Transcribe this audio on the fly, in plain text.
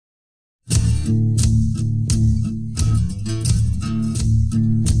All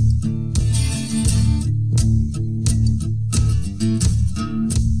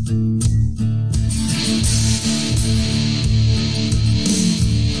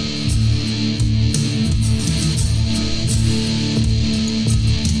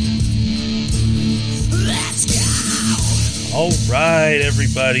right,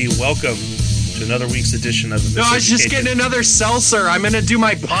 everybody, welcome to another week's edition of the No, I was just getting another seltzer. I'm going to do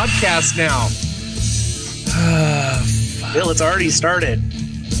my podcast now. Bill, it's already started.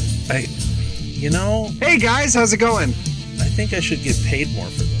 Hey, guys, how's it going? I think I should get paid more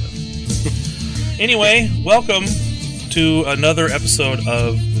for that. Anyway, welcome to another episode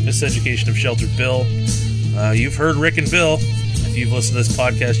of The Miseducation of Sheltered Bill. You've heard Rick and Bill. If you've listened to this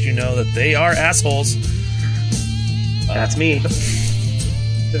podcast, you know that they are assholes. That's me.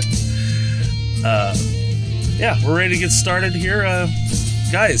 Yeah, we're ready to get started here.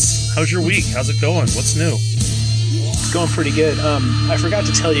 Guys, how's your week? How's it going? What's new? It's going pretty good. I forgot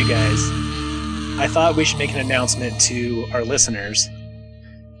to tell you guys, I thought we should make an announcement to our listeners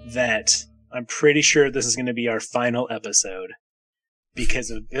that I'm pretty sure this is going to be our final episode.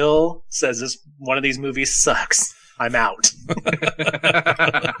 Because if Bill says one of these movies sucks, I'm out.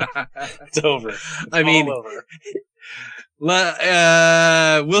 It's over. All over.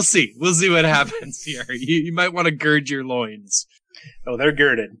 We'll see. We'll see what happens here. You might want to gird your loins. Oh, they're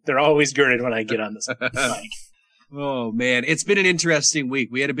girded. They're always girded when I get on this mic. Oh, man. It's been an interesting week.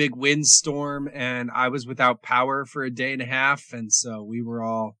 We had a big windstorm, and I was without power for a day and a half, and so we were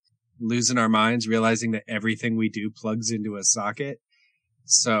all losing our minds, realizing that everything we do plugs into a socket.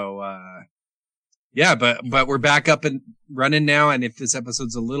 So, yeah, but we're back up and running now, and if this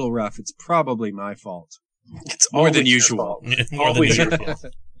episode's a little rough, it's probably my fault. It's more than usual. Always your fault.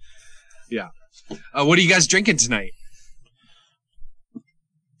 Yeah. What are you guys drinking tonight?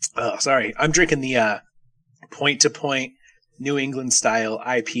 Oh, sorry. I'm drinking the Point to Point New England style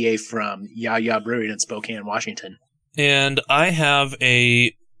IPA from Ya Brewing in Spokane, Washington. And I have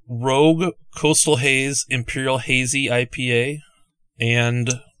a Rogue Coastal Haze Imperial Hazy IPA. And,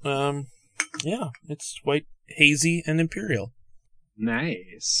 yeah, it's quite hazy and imperial.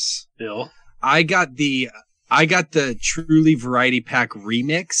 Nice. Bill? I got the Truly Variety Pack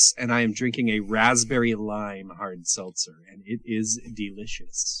Remix, and I am drinking a raspberry lime hard seltzer, and it is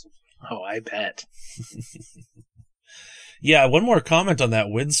delicious. Oh, I bet. Yeah, one more comment on that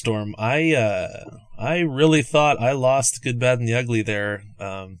windstorm. I really thought I lost Good, Bad, and the Ugly there.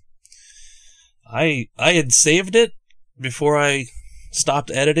 I had saved it before I stopped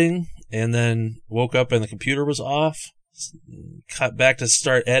editing, and then woke up and the computer was off. Cut back to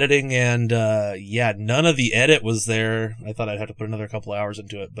start editing, and none of the edit was there. I thought I'd have to put another couple hours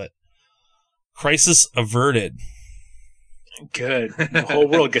into it, but crisis averted. Good. The whole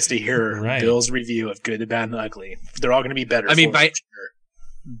world gets to hear Right. Bill's review of Good, the Bad, and the Ugly. They're all going to be better. I mean, for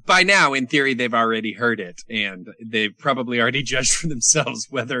by now, in theory, they've already heard it, and they've probably already judged for themselves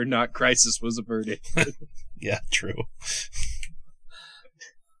whether or not crisis was averted. Yeah, true.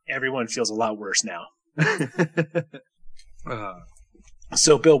 Everyone feels a lot worse now.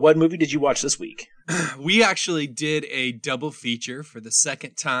 So, Bill, what movie did you watch this week? We actually did a double feature for the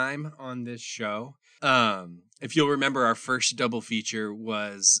second time on this show. If you'll remember, our first double feature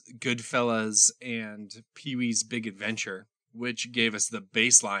was Goodfellas and Pee-wee's Big Adventure, which gave us the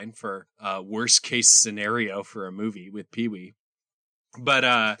baseline for worst case scenario for a movie with Pee-wee.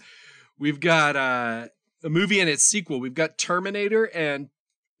 But we've got a movie and its sequel. We've got Terminator, and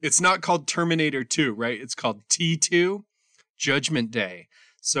it's not called Terminator 2, right? It's called T2. Judgment Day.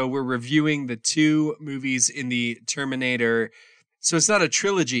 So we're reviewing the two movies in the Terminator. So it's not a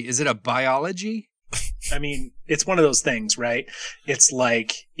trilogy. Is it a biology? I mean, it's one of those things, right? It's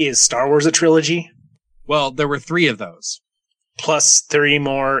like, is Star Wars a trilogy? Well, there were 3 of those. Plus 3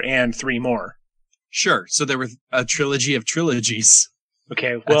 more and 3 more. Sure. So there were a trilogy of trilogies.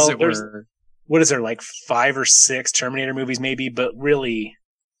 Okay, well, what is there, like 5 or 6 Terminator movies maybe, but really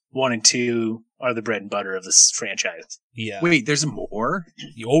 1 and 2 are the bread and butter of this franchise. Yeah. Wait, there's more?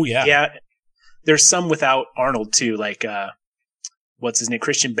 Oh, yeah. Yeah. There's some without Arnold, too. Like, what's his name?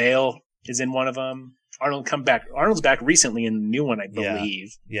 Christian Bale is in one of them. Arnold's back recently in the new one, I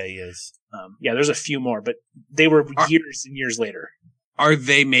believe. Yeah, he is. Yeah, there's a few more, but they were years and years later. Are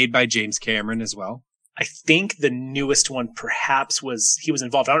they made by James Cameron as well? I think the newest one perhaps he was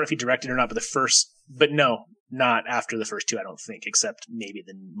involved. I don't know if he directed or not, but no, not after the first 2, I don't think, except maybe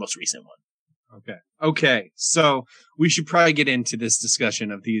the most recent one. Okay. So we should probably get into this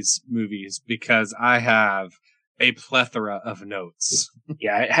discussion of these movies because I have a plethora of notes.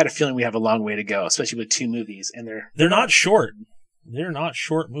 Yeah, I had a feeling we have a long way to go, especially with 2 movies, and they're not short. They're not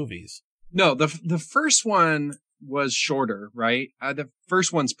short movies. No, the first one was shorter, right? The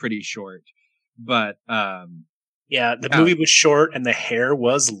first one's pretty short, but yeah, the movie was short and the hair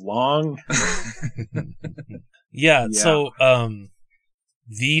was long. Yeah. So,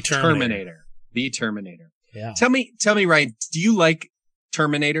 the Terminator. The Terminator. Yeah. Tell me, Ryan, do you like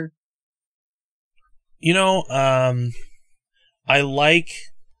Terminator? You know, I like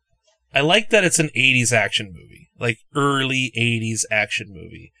that it's an 80s action movie, like early 80s action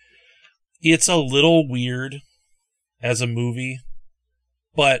movie. It's a little weird as a movie,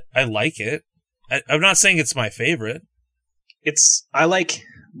 but I like it. I'm not saying it's my favorite. I like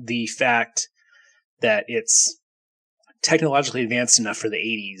the fact that it's technologically advanced enough for the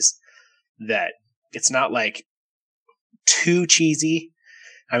 80s that it's not like too cheesy.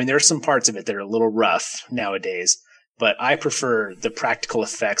 I mean, there are some parts of it that are a little rough nowadays, but I prefer the practical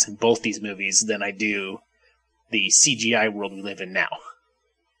effects in both these movies than I do the CGI world we live in now.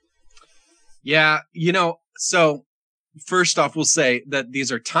 Yeah, so first off, we'll say that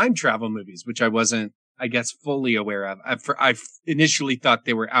these are time travel movies, which I wasn't, I guess, fully aware of. I initially thought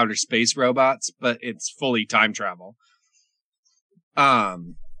they were outer space robots, but it's fully time travel.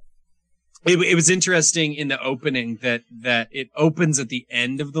 It was interesting in the opening that it opens at the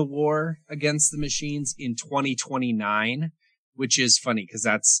end of the war against the machines in 2029, which is funny because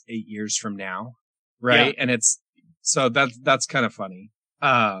that's 8 years from now, right? Yeah. And that's kind of funny.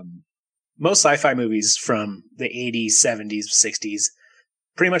 Most sci-fi movies from the 80s, 70s, 60s,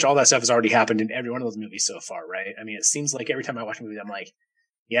 pretty much all that stuff has already happened in every one of those movies so far, right? I mean, it seems like every time I watch a movie, I'm like,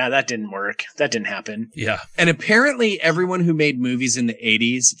 yeah, that didn't work. That didn't happen. Yeah. And apparently everyone who made movies in the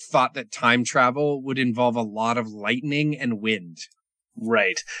 80s thought that time travel would involve a lot of lightning and wind.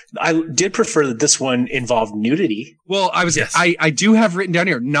 Right. I did prefer that this one involved nudity. Well, I do have written down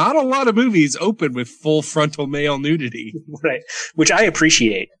here, not a lot of movies open with full frontal male nudity. Right. Which I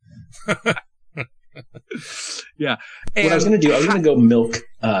appreciate. Yeah. And what I was going to do, I was going to go milk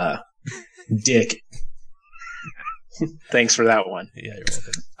Dick. Thanks for that one. Yeah, you're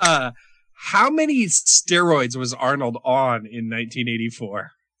welcome. How many steroids was Arnold on in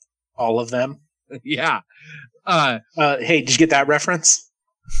 1984? All of them? Yeah. Hey, did you get that reference?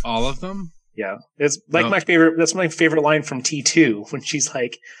 All of them? Yeah. It's like my favorite. That's my favorite line from T2 when she's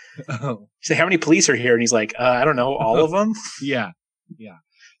like, she's like, how many police are here? And he's like, I don't know, all of them? Yeah. Yeah.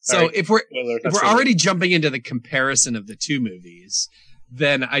 So if we're already jumping into the comparison of the two movies,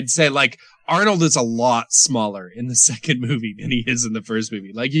 then I'd say like Arnold is a lot smaller in the second movie than he is in the first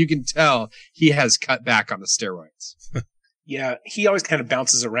movie. Like you can tell he has cut back on the steroids. Yeah, he always kind of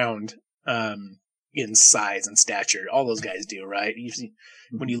bounces around in size and stature. All those guys do, right? Usually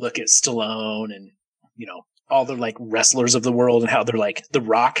when you look at Stallone and, all the like wrestlers of the world and how they're like The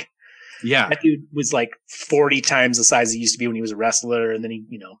Rock. Yeah. That dude was like 40 times the size he used to be when he was a wrestler. And then he,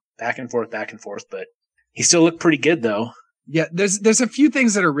 back and forth, but he still looked pretty good though. Yeah. There's a few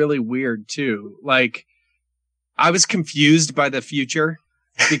things that are really weird too. Like I was confused by the future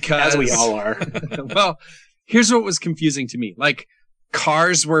because as we all are. Well, here's what was confusing to me. Like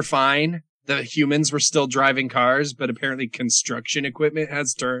cars were fine. The humans were still driving cars, but apparently construction equipment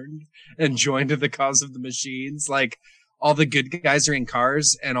has turned and joined to the cause of the machines. Like all the good guys are in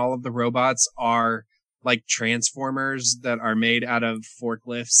cars and all of the robots are like transformers that are made out of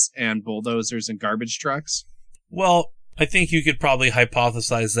forklifts and bulldozers and garbage trucks. Well, I think you could probably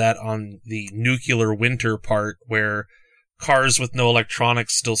hypothesize that on the nuclear winter part where cars with no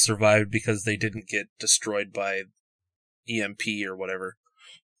electronics still survived because they didn't get destroyed by EMP or whatever.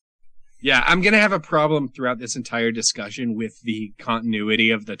 Yeah, I'm going to have a problem throughout this entire discussion with the continuity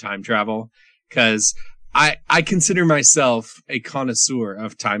of the time travel because I consider myself a connoisseur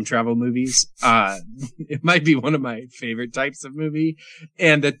of time travel movies. It might be one of my favorite types of movie.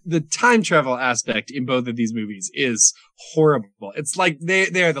 And the time travel aspect in both of these movies is horrible. It's like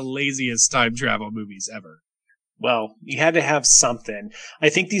they are the laziest time travel movies ever. Well, you had to have something. I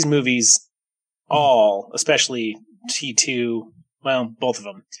think these movies all, especially T2, well, both of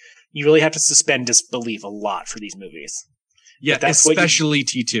them, you really have to suspend disbelief a lot for these movies. Yeah, especially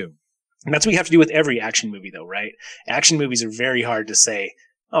T2. And that's what you have to do with every action movie, though, right? Action movies are very hard to say,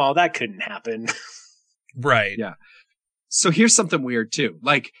 oh, that couldn't happen. Right. Yeah. So here's something weird, too.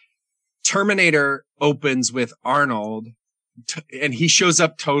 Like, Terminator opens with Arnold, and he shows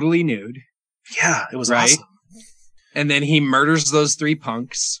up totally nude. Yeah, it was awesome. And then he murders those three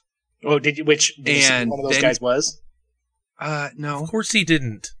punks. Oh, did you see one of those guys was? No. Of course he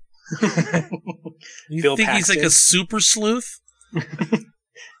didn't. You Bill think Paxton? He's like a super sleuth?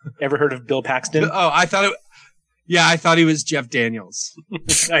 Ever heard of Bill Paxton? Oh, I thought he was Jeff Daniels.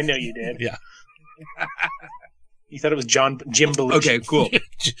 I know you did. Yeah. You thought it was Jim Belushi. Okay, cool.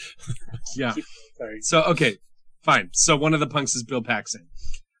 Yeah. Sorry. So, okay, fine. So one of the punks is Bill Paxton.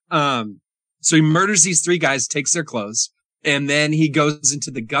 So he murders these 3 guys, takes their clothes, and then he goes into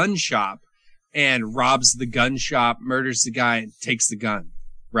the gun shop and robs the gun shop, murders the guy, and takes the gun.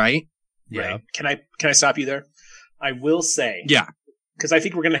 Right? Yeah. Right. Can I stop you there? I will say. Yeah. Because I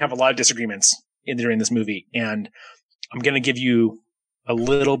think we're going to have a lot of disagreements during this movie, and I'm going to give you a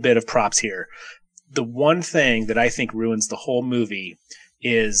little bit of props here. The one thing that I think ruins the whole movie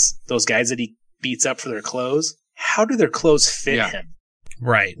is those guys that he beats up for their clothes. How do their clothes fit him?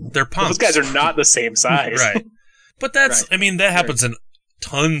 Right. They're punks. Those guys are not the same size. Right. But that's, Right. I mean, that happens in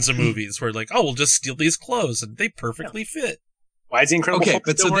tons of movies where like, oh, we'll just steal these clothes and they perfectly fit. Why is the Incredible Hulk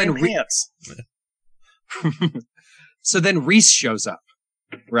but still so wearing then pants? So then Reese shows up,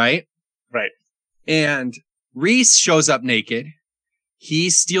 right? Right. And Reese shows up naked. He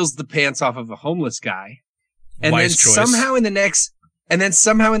steals the pants off of a homeless guy. And Wise choice. somehow in the next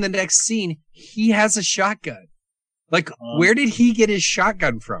scene, he has a shotgun. Like, where did he get his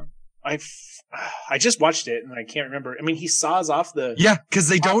shotgun from? I just watched it and I can't remember. I mean, he saws off the. Yeah, because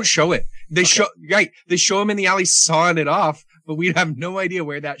they don't show it. They show him in the alley sawing it off, but we have no idea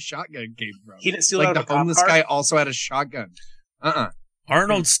where that shotgun came from. He didn't steal like it out the of a cop homeless car? guy also had a shotgun.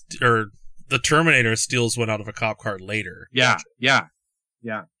 Arnold, or the Terminator steals one out of a cop car later. Yeah.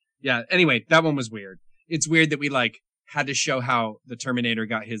 Anyway, that one was weird. It's weird that we had to show how the Terminator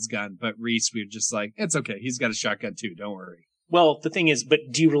got his gun, but Reese, we were just like, it's okay. He's got a shotgun too. Don't worry. Well, the thing is, but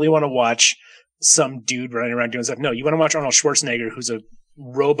do you really want to watch some dude running around doing stuff? No, you want to watch Arnold Schwarzenegger, who's a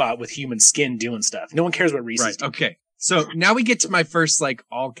robot with human skin doing stuff. No one cares what Reese is doing. Okay. So now we get to my first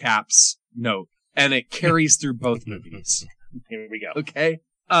all caps note, and it carries through both movies. Here we go. Okay.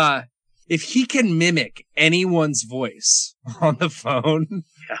 If he can mimic anyone's voice on the phone,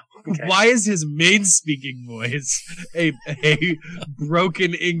 okay. Why is his main speaking voice a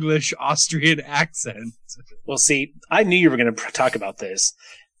broken English Austrian accent? Well, see, I knew you were going to talk about this,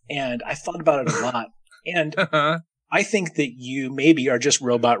 and I thought about it a lot. And I think that you maybe are just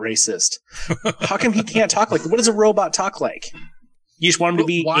robot racist. How come he can't talk like? What does a robot talk like? You just want him to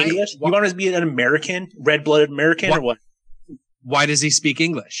be English? You want him to be an American, red-blooded American, or what? Why does he speak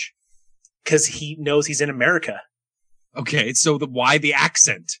English? Because he knows he's in America. Okay, so why the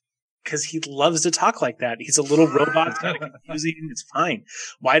accent? Because he loves to talk like that. He's a little robot. It's kind of confusing. It's fine.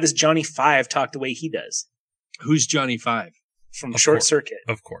 Why does Johnny Five talk the way he does? Who's Johnny Five? From Short Circuit.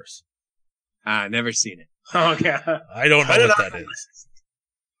 Of course. Never seen it. Oh, yeah. I don't know what that is.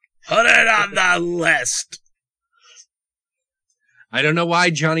 Put it on the list. I don't know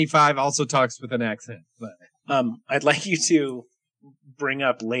why Johnny Five also talks with an accent, but I'd like you to bring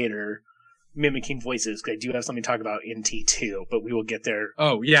up later mimicking voices, because I do have something to talk about in T2, but we will get there.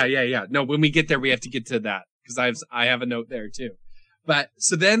 Oh, yeah. No, when we get there, we have to get to that, because I have a note there too. But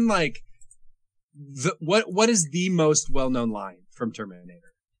so then, what is the most well-known line from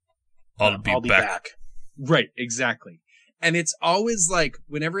Terminator? I'll be back. Right, exactly. And it's always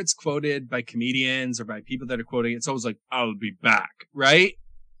whenever it's quoted by comedians or by people that are quoting it, it's always I'll be back, right?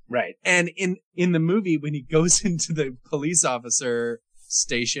 Right. And in the movie, when he goes into the police officer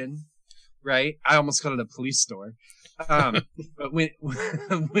station, right? I almost called it a police store. But when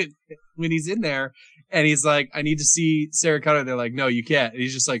he's in there and he's like, I need to see Sarah Connor, they're like, no, you can't. And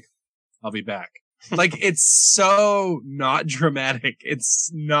he's just like, I'll be back. It's so not dramatic. It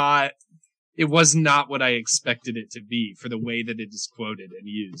was not what I expected it to be for the way that it is quoted and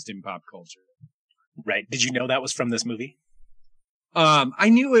used in pop culture. Right. Did you know that was from this movie? I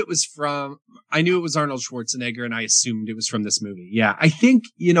knew it was Arnold Schwarzenegger, and I assumed it was from this movie. Yeah. I think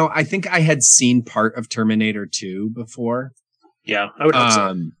I had seen part of Terminator 2 before. Yeah, I would hope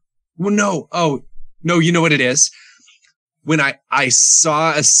so. Well, no. Oh, no, you know what it is? When I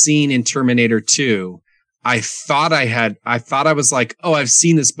saw a scene in Terminator 2, I thought I was like, oh, I've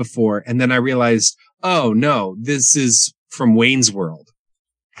seen this before. And then I realized, oh no, this is from Wayne's World.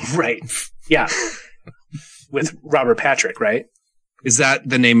 Right. Yeah. With Robert Patrick, right? Is that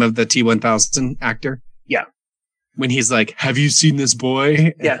the name of the T-1000 actor? Yeah. When he's like, have you seen this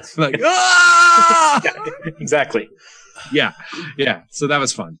boy? Yeah. Ah! Yeah, exactly. Yeah. So that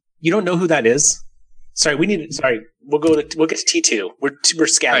was fun. You don't know who that is? Sorry, we'll get to T2. We're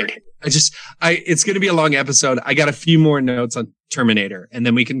scattered. Right. It's going to be a long episode. I got a few more notes on Terminator, and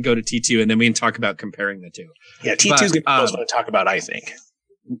then we can go to T2, and then we can talk about comparing the two. Yeah, T2 is going to be most fun to talk about, I think.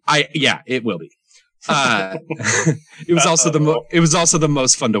 It will be. It was also the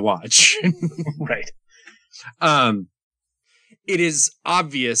most fun to watch. Right. It is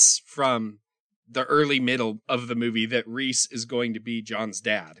obvious from the early middle of the movie that Reese is going to be John's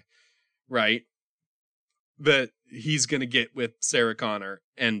dad, right? But he's going to get with Sarah Connor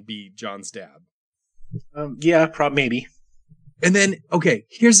and be John's dad. Yeah, maybe. And then, okay,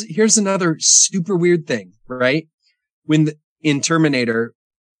 here's another super weird thing, right? In Terminator,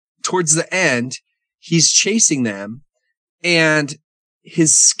 towards the end, he's chasing them and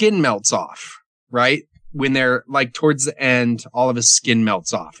his skin melts off, right? When they're like towards the end, all of his skin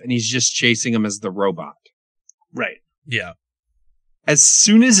melts off and he's just chasing him as the robot. Right. Yeah. As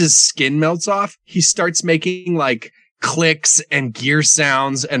soon as his skin melts off, he starts making like clicks and gear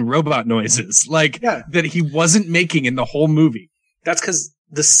sounds and robot noises that he wasn't making in the whole movie. That's because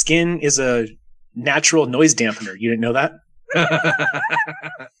the skin is a natural noise dampener. You didn't know that?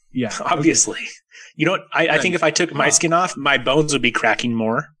 Yeah. Obviously. Okay. You know what? I think if I took my skin off, my bones would be cracking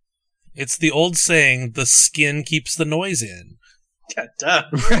more. It's the old saying, the skin keeps the noise in. Yeah, duh.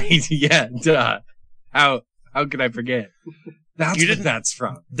 Right. Yeah, duh. How could I forget? That's what that's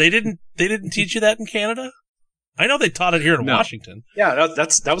from. They didn't teach you that in Canada? I know they taught it here in Washington. Yeah,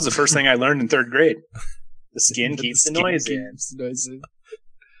 that was the first thing I learned in 3rd grade. The skin keeps the noise in.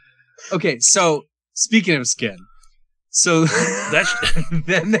 Okay, so speaking of skin, so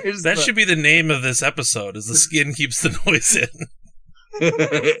then there's should be the name of this episode. Is the skin keeps the noise in?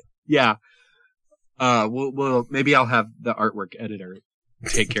 Yeah. Well, maybe I'll have the artwork editor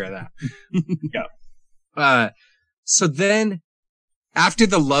take care of that. Yeah. So then, after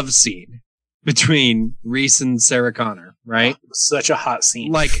the love scene between Reese and Sarah Connor, right? Such a hot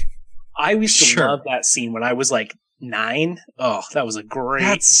scene. Like, I used to love that scene when I was like 9. Oh, that was a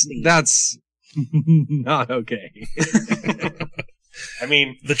great scene. That's not okay. I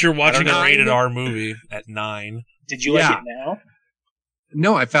mean, that you're watching a rated R movie at 9. Did you like it now?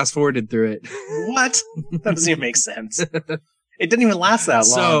 No, I fast forwarded through it. What? That doesn't even make sense. It didn't even last that long.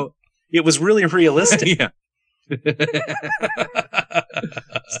 So it was really realistic. Yeah.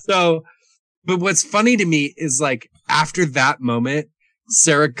 So, but what's funny to me is like after that moment,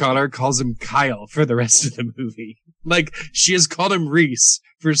 Sarah Connor calls him Kyle for the rest of the movie. Like she has called him Reese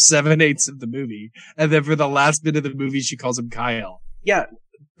for 7/8 of the movie, and then for the last bit of the movie, she calls him Kyle. Yeah,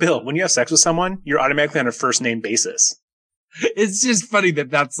 Bill, when you have sex with someone, you're automatically on a first name basis. It's just funny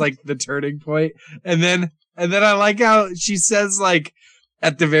that that's like the turning point, and then I like how she says like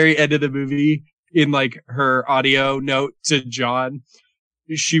at the very end of the movie in like her audio note to John,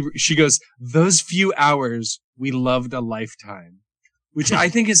 she goes, "Those few hours we loved a lifetime." Which I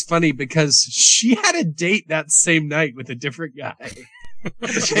think is funny because she had a date that same night with a different guy.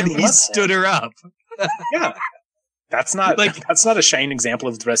 And he stood her up. Yeah. That's not a shining example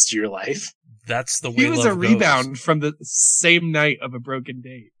of the rest of your life. That's the way he was love a rebound from the same night of a broken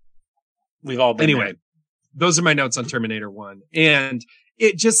date. We've all been Anyway, those are my notes on Terminator 1. And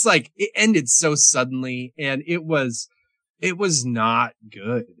it just like, it ended so suddenly and it was not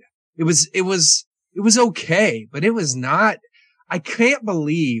good. It was okay, but it was not. I can't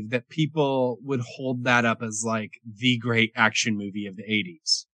believe that people would hold that up as like the great action movie of the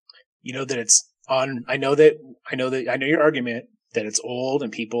 80s. You know that it's on, I know your argument that it's old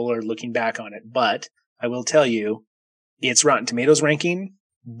and people are looking back on it, but I will tell you its Rotten Tomatoes ranking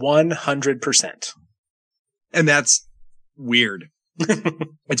 100%. And that's weird.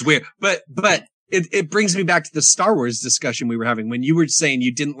 It's weird. But it brings me back to the Star Wars discussion we were having when you were saying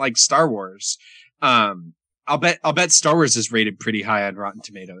you didn't like Star Wars. I'll bet Star Wars is rated pretty high on Rotten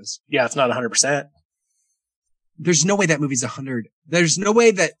Tomatoes. Yeah, it's not 100%. There's no way that movie's 100. There's no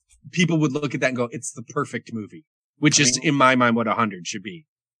way that people would look at that and go, it's the perfect movie, which is in my mind what 100 should be.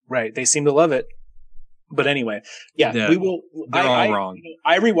 Right. They seem to love it. But anyway, yeah, we will. They're all wrong.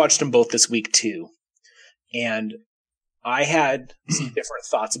 I rewatched them both this week too. And I had some different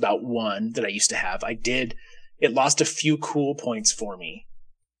thoughts about one that I used to have. It lost a few cool points for me,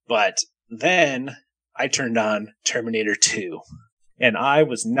 but then I turned on Terminator 2 and I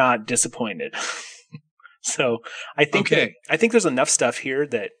was not disappointed. So I think there's enough stuff here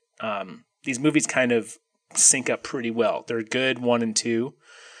that these movies kind of sync up pretty well. They're good 1 and 2.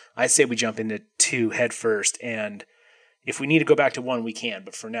 I say we jump into 2 head first, and if we need to go back to 1, we can.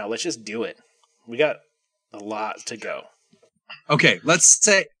 But for now, let's just do it. We got a lot to go. Okay, let's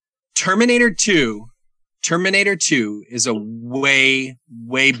say Terminator 2 is a way,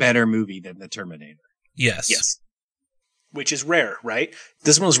 way better movie than the Terminator. Yes. Which is rare, right?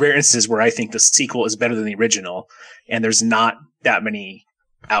 This is one of those rare instances where I think the sequel is better than the original, and there's not that many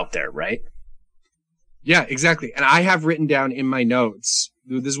out there, right? Yeah, exactly. And I have written down in my notes,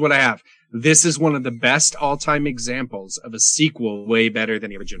 this is what I have. This is one of the best all-time examples of a sequel way better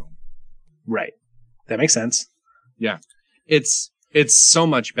than the original. Right. That makes sense. Yeah. It's so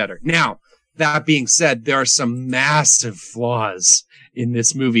much better. Now, that being said, there are some massive flaws in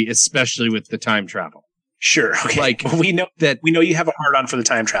this movie, especially with the time travel. Sure. Okay. Like, we know that. We know you have a hard on for the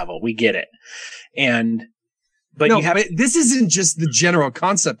time travel. We get it. But No, you have but this isn't just the general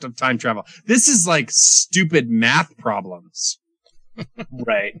concept of time travel. This is like stupid math problems.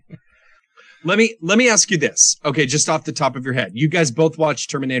 right. Let me ask you this. Okay, just off the top of your head. You guys both watched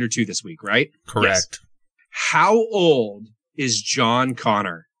Terminator 2 this week, right? Correct. Yes. How old is John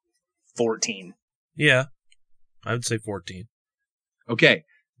Connor? 14. Yeah, I would say 14. Okay,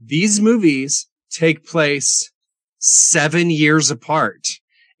 these movies take place 7 years apart,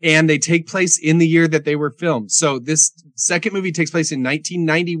 and they take place in the year that they were filmed. So this second movie takes place in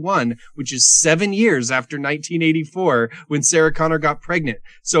 1991, which is 7 years after 1984 when Sarah Connor got pregnant.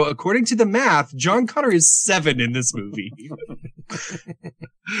 So according to the math, John Connor is 7 in this movie.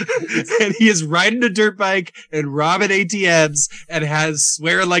 And he is riding a dirt bike and robbing ATMs and has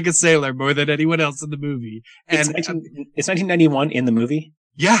swearing like a sailor more than anyone else in the movie. And it's 1991 in the movie?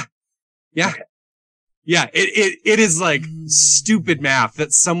 Yeah. Yeah. Okay. Yeah. It is like stupid math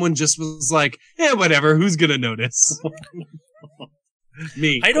that someone just was like, whatever. Who's going to notice?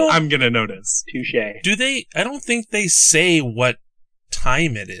 Me. I'm going to notice. Touché. Do they? I don't think they say what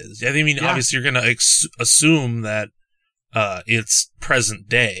time it is. I mean, obviously you're going to assume that it's present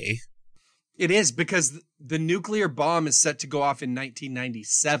day. It is, because the nuclear bomb is set to go off in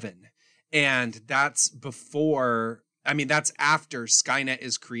 1997. And that's before, that's after Skynet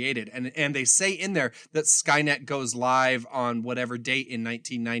is created. And they say in there that Skynet goes live on whatever date in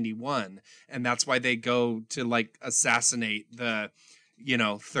 1991. And that's why they go to like assassinate the,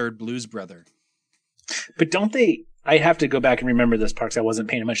 third Blues Brother. But don't they, I have to go back and remember this part because I wasn't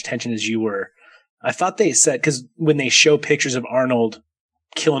paying as much attention as you were. I thought they said, because when they show pictures of Arnold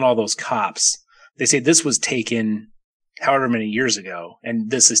killing all those cops, they say this was taken however many years ago,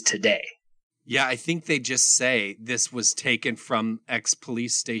 and this is today. Yeah, I think they just say this was taken from X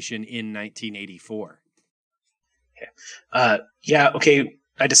police station in 1984. Okay. Okay.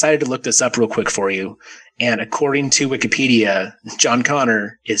 I decided to look this up real quick for you, and according to Wikipedia, John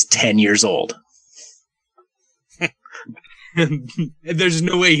Connor is 10 years old. There's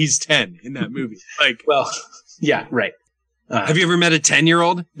no way he's 10 in that movie. Like, well, yeah, right. Have you ever met a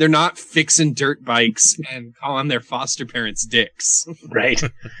 10-year-old? They're not fixing dirt bikes and calling their foster parents dicks. Right.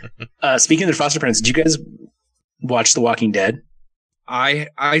 Speaking of their foster parents, did you guys watch The Walking Dead?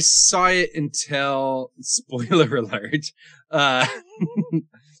 I saw it until, spoiler alert,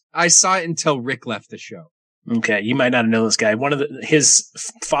 I saw it until Rick left the show. Okay, you might not know this guy. His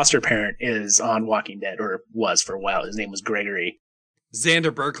foster parent is on Walking Dead, or was for a while. His name was Gregory.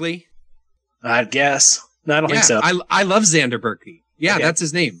 Xander Berkeley? I guess. No, I don't think so. I love Xander Berkeley. Yeah, okay. That's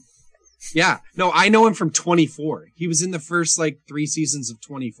his name. Yeah. No, I know him from 24. He was in the first 3 seasons of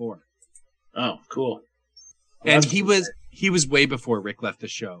 24. Oh, cool. Well, and he was way before Rick left the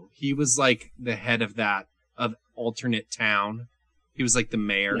show. He was the head of alternate town. He was the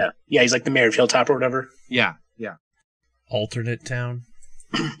mayor. Yeah, he's the mayor of Hilltop or whatever. Yeah. Alternate town?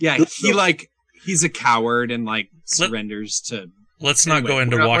 Yeah, he's a coward and surrenders to... Let's not go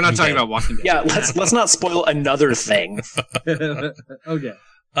into Walking Dead. We're not talking about Walking Dead. Yeah, let's not spoil another thing. Okay.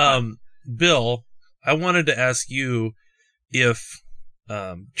 Bill, I wanted to ask you if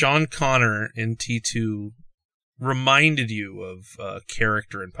John Connor in T2 reminded you of a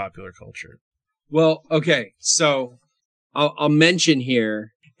character in popular culture. Well, okay, so I'll mention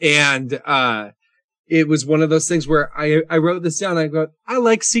here, and it was one of those things where I wrote this down. I go, I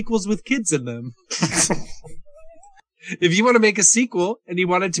like sequels with kids in them. If you want to make a sequel and you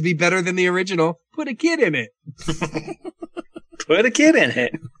want it to be better than the original, put a kid in it. Put a kid in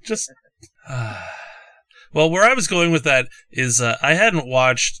it. Just. Well, where I was going with that is I hadn't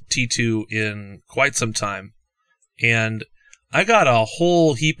watched T2 in quite some time, and I got a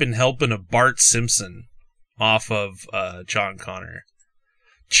whole heaping helping of Bart Simpson off of John Connor.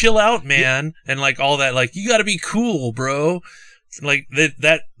 Chill out, man, and all that. You got to be cool, bro.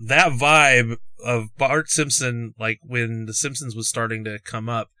 That vibe of Bart Simpson, when The Simpsons was starting to come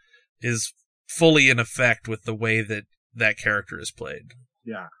up, is fully in effect with the way that character is played.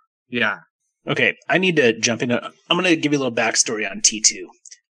 Yeah. Yeah. Okay, I need to jump in. I'm going to give you a little backstory on T2.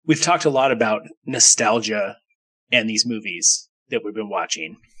 We've talked a lot about nostalgia and these movies that we've been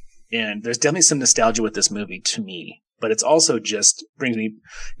watching. And there's definitely some nostalgia with this movie to me. But it's also just brings me,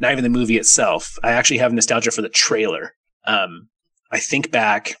 not even the movie itself. I actually have nostalgia for the trailer. I think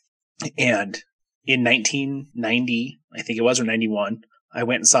back, and in 1990, I think it was, or 91, I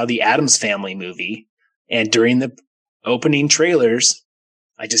went and saw the Addams Family movie. And during the opening trailers,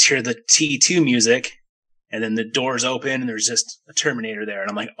 I just hear the T2 music, and then the doors open, and there's just a Terminator there. And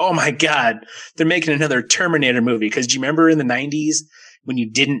I'm like, oh my God, they're making another Terminator movie. Because do you remember in the 90s, when you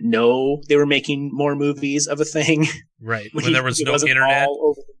didn't know they were making more movies of a thing. Right. When there was no internet.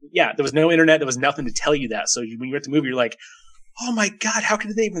 Yeah, there was no internet. There was nothing to tell you that. So when you're at the movie, you're like, oh my God, how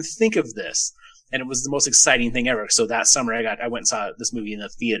could they even think of this? And it was the most exciting thing ever. So that summer I went and saw this movie in the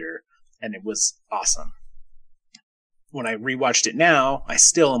theater, and it was awesome. When I rewatched it now, I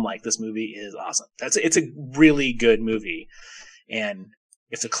still am like, this movie is awesome. It's a really good movie. And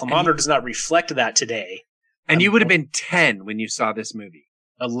if the kilometer does not reflect that today. And you would have been 10 when you saw this movie.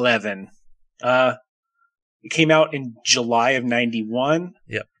 11. It came out in July of 91.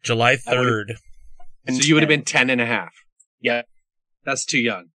 Yep. July 3rd. So you would have been 10 and a half. Yeah. That's too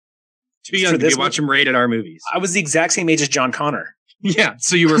young. Too young to watch them rated R movies. I was the exact same age as John Connor. Yeah.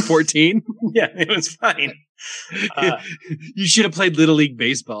 So you were 14? Yeah, it was fine. You should have played Little League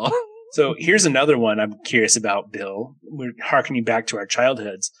Baseball. So here's another one I'm curious about, Bill. We're harkening back to our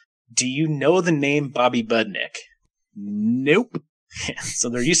childhoods. Do you know the name Bobby Budnick? Nope. So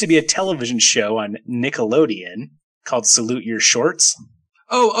there used to be a television show on Nickelodeon called Salute Your Shorts.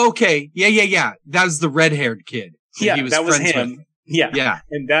 Oh, okay. Yeah. That was the red-haired kid. Yeah, that was him. With. Yeah.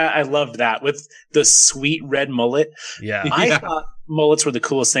 And I loved that with the sweet red mullet. Yeah. I thought mullets were the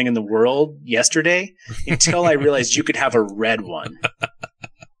coolest thing in the world yesterday until I realized you could have a red one.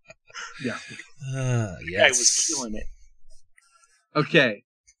 Yeah. Yes. I was killing it. Okay.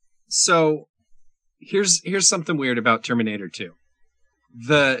 So here's something weird about Terminator 2.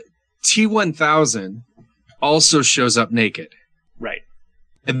 The T-1000 also shows up naked. Right.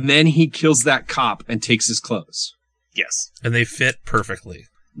 And then he kills that cop and takes his clothes. Yes. And they fit perfectly.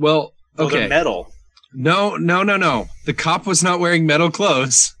 Well, okay. They're metal. No. The cop was not wearing metal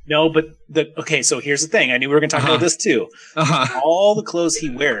clothes. No, but so here's the thing. I knew we were going to talk about this too. All the clothes he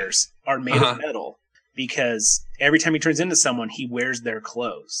wears are made of metal because every time he turns into someone, he wears their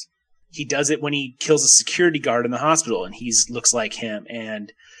clothes. He does it when he kills a security guard in the hospital and he looks like him.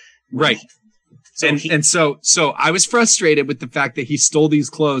 And right. So I was frustrated with the fact that he stole these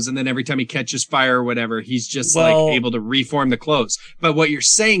clothes and then every time he catches fire or whatever, he's just able to reform the clothes. But what you're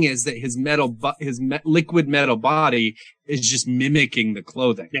saying is that his liquid metal body is just mimicking the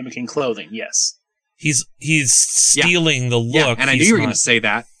clothing. Mimicking clothing, yes. He's stealing the look. Yeah, and I knew you were going to say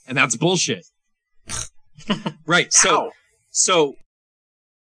that, and that's bullshit. Right. So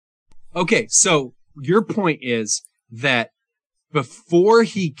your point is that before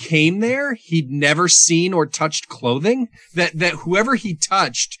he came there, he'd never seen or touched clothing? That whoever he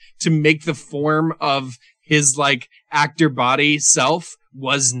touched to make the form of his, actor body self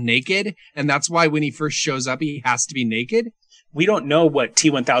was naked? And that's why when he first shows up, he has to be naked? We don't know what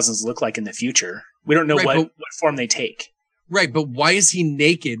T-1000s look like in the future. We don't know what form they take. Right, but why is he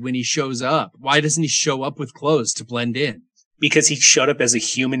naked when he shows up? Why doesn't he show up with clothes to blend in? Because he showed up as a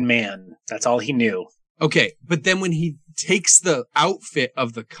human man. That's all he knew. Okay, but then when he takes the outfit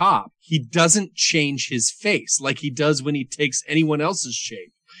of the cop, he doesn't change his face like he does when he takes anyone else's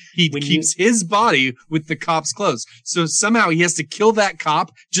shape. He keeps his body with the cop's clothes. So somehow he has to kill that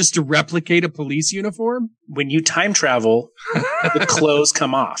cop just to replicate a police uniform? When you time travel, the clothes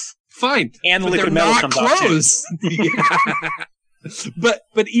come off. Fine. And the liquid metal comes clothes. off too.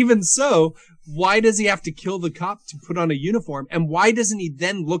 But even so, why does he have to kill the cop to put on a uniform? And why doesn't he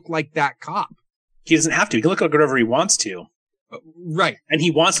then look like that cop? He doesn't have to. He can look like whatever he wants to. Right. And he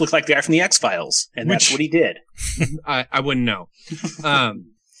wants to look like the guy from the X-Files. And that's what he did. I wouldn't know.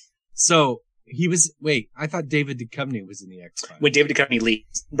 So he was, I thought David Duchovny was in the X-Files. When David Duchovny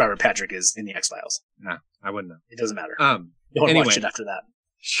leaves, Robert Patrick is in the X-Files. Nah, I wouldn't know. It doesn't matter. No one watched it after that.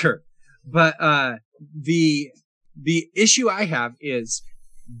 Sure. But the issue I have is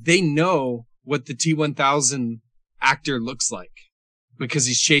they know what the T-1000 actor looks like because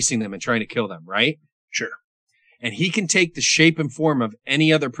he's chasing them and trying to kill them, right? Sure. And he can take the shape and form of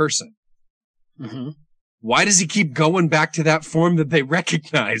any other person. Mm-hmm. Why does he keep going back to that form that they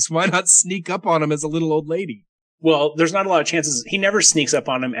recognize? Why not sneak up on him as a little old lady? Well, there's not a lot of chances. He never sneaks up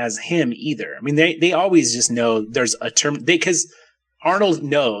on him as him either. I mean, they always just know there's a term because Arnold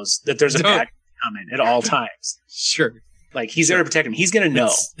knows that there's a bad coming at all times. Sure. Like he's there to protect him. He's going to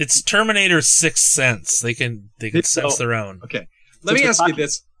know. It's Terminator's sixth sense. They can sense their own. Okay. Let me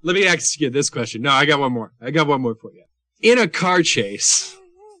ask you this question. No, I got one more for you. In a car chase,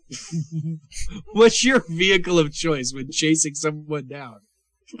 what's your vehicle of choice when chasing someone down?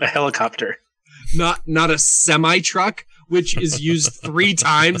 A helicopter. Not a semi-truck, which is used 3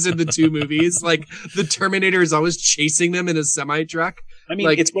 times in the 2 movies. Like, the Terminator is always chasing them in a semi-truck. I mean,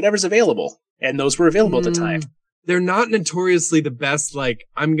 it's whatever's available. And those were available at the time. They're not notoriously the best,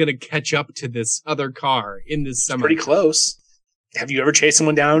 I'm going to catch up to this other car in this semi-truck. Pretty close. Have you ever chased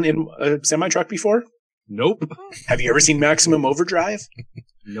someone down in a semi-truck before? Nope. Have you ever seen Maximum Overdrive?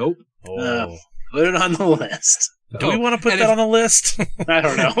 Nope. Oh. Put it on the list. Do we want to put that on the list? I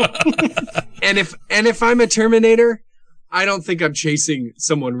don't know. And if I'm a Terminator, I don't think I'm chasing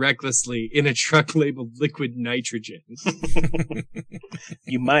someone recklessly in a truck labeled liquid nitrogen.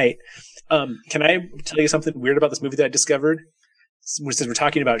 You might. Can I tell you something weird about this movie that I discovered? Since we're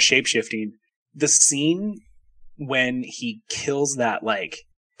talking about shapeshifting, the scene when he kills that like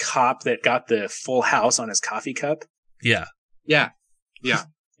cop that got the full house on his coffee cup. Yeah. Yeah.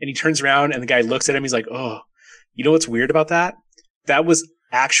 And he turns around and the guy looks at him. He's like, "Oh, you know what's weird about that? That was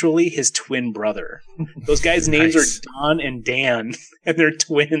actually his twin brother. Those guys' names are Don and Dan, and they're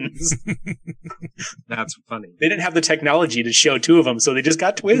twins." That's funny. They didn't have the technology to show two of them, so they just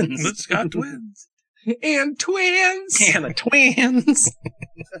got twins. Let's got twins. And twins. And the twins.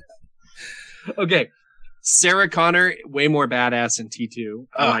 Okay. Sarah Connor, way more badass in T2.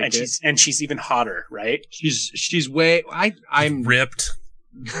 And she's even hotter, right? She's way. I'm ripped.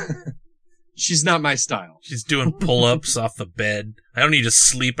 She's not my style. She's doing pull-ups off the bed. I don't need to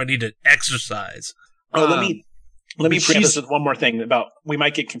sleep. I need to exercise. Oh, let me preface with one more thing about. We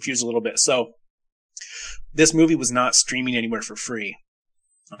might get confused a little bit. So, this movie was not streaming anywhere for free.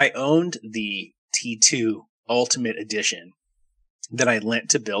 I owned the T2 Ultimate Edition that I lent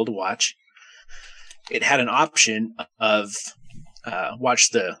to Bill to watch. It had an option of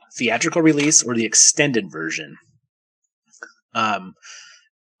watch the theatrical release or the extended version.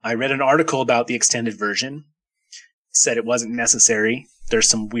 I read an article about the extended version. Said it wasn't necessary. There's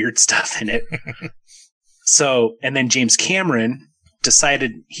some weird stuff in it. So, and then James Cameron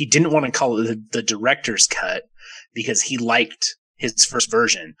decided he didn't want to call it the director's cut because he liked his first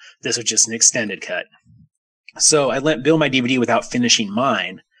version. This was just an extended cut. So I lent Bill my DVD without finishing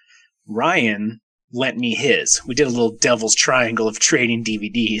mine. Ryan lent me his. We did a little devil's triangle of trading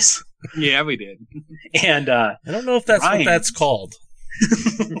DVDs. Yeah, we did. And I don't know if that's Ryan, what that's called.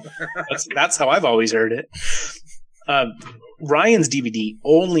 that's how I've always heard it. Ryan's DVD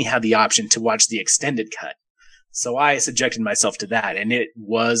only had the option to watch the extended cut. So I subjected myself to that, and it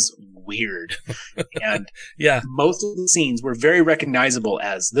was weird. And yeah, most of the scenes were very recognizable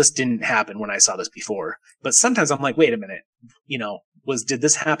as this didn't happen when I saw this before. But sometimes I'm like, wait a minute, did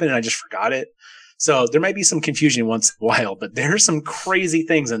this happen and I just forgot it? So there might be some confusion once in a while, but there's some crazy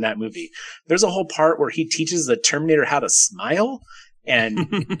things in that movie. There's a whole part where he teaches the Terminator how to smile, and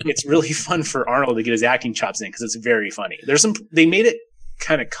it's really fun for Arnold to get his acting chops in because it's very funny. They made it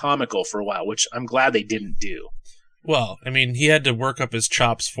kind of comical for a while, which I'm glad they didn't do. Well, I mean, he had to work up his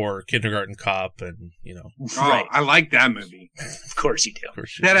chops for Kindergarten Cop, and Right. I like that movie. Of course you do.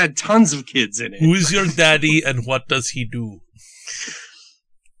 That had tons of kids in it. Who is your daddy, and what does he do?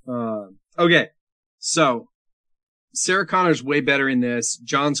 Okay, so Sarah Connor's way better in this.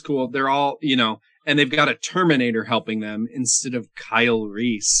 John's cool. They're all, and they've got a Terminator helping them instead of Kyle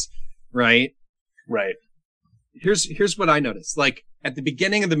Reese, right? Right. Here's what I noticed. Like at the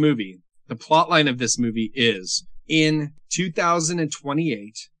beginning of the movie, the plot line of this movie is in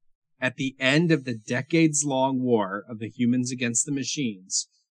 2028, at the end of the decades-long war of the humans against the machines,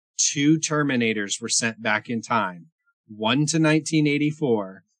 2 Terminators were sent back in time, one to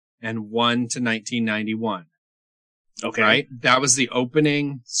 1984 and one to 1991. Okay. Right? That was the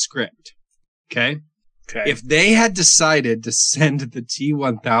opening script. Okay? Okay. If they had decided to send the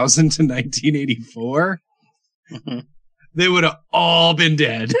T-1000 to 1984, they would have all been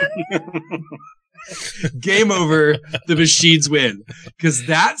dead. Game over. The machines win. Because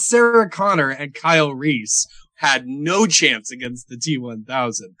that Sarah Connor and Kyle Reese had no chance against the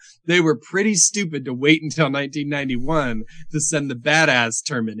T-1000. They were pretty stupid to wait until 1991 to send the badass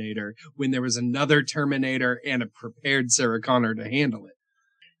Terminator when there was another Terminator and a prepared Sarah Connor to handle it.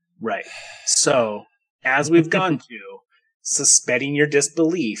 Right. So, as we've gone to, suspending your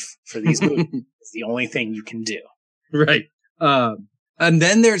disbelief for these movies is the only thing you can do. Right. And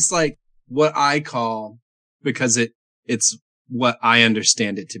then there's like what I call, because it's what I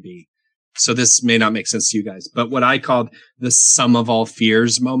understand it to be. So this may not make sense to you guys, but what I called the sum of all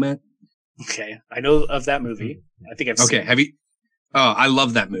fears moment. Okay. I know of that movie. I think I've seen it. Have you? Oh, I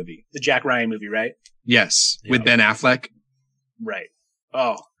love that movie. The Jack Ryan movie, right? Yes. With Ben Affleck. Right.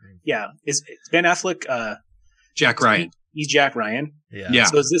 Oh, yeah. Is Ben Affleck, Jack Ryan. He's Jack Ryan. Yeah.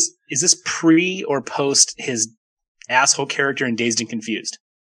 So is this pre or post his asshole character in Dazed and Confused?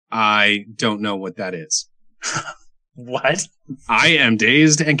 I don't know what that is. What? I am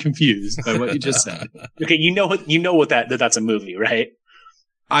dazed and confused by what you just said. Okay, you know what that's a movie, right?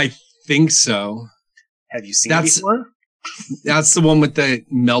 I think so. Have you seen it before? That's the one with the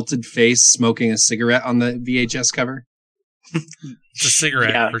melted face smoking a cigarette on the VHS cover. It's a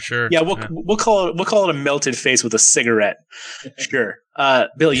cigarette for sure. Yeah, we'll call it a melted face with a cigarette. Sure.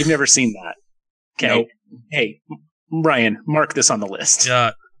 Bill, you've never seen that. Okay. Nope. Hey, Ryan, mark this on the list.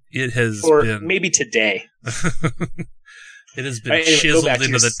 Yeah, it has or been. Maybe today. It has been chiseled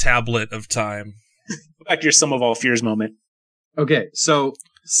into the tablet of time. Go back to your Sum of All Fears moment. Okay, so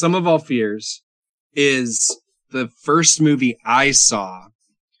Sum of All Fears is the first movie I saw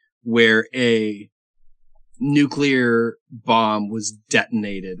where a nuclear bomb was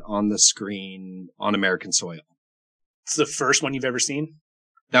detonated on the screen on American soil. It's the first one you've ever seen?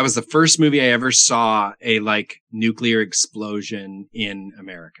 That was the first movie I ever saw a nuclear explosion in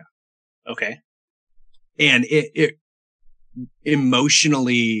America. Okay. And it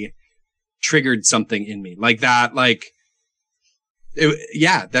emotionally triggered something in me like that. There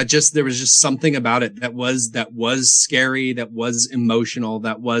was just something about it that was scary, that was emotional,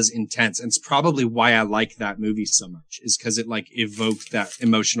 that was intense. And it's probably why I like that movie so much, is because it evoked that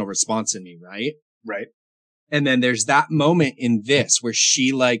emotional response in me. Right. Right. And then there's that moment in this where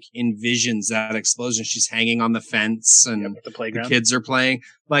she envisions that explosion. She's hanging on the fence and the playground. The kids are playing.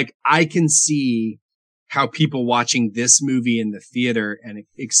 I can see how people watching this movie in the theater and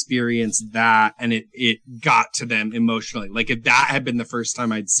experience that, and it got to them emotionally. If that had been the first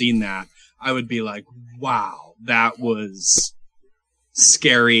time I'd seen that, I would be like, wow, that was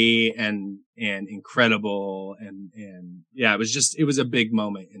scary and incredible. And yeah, it was a big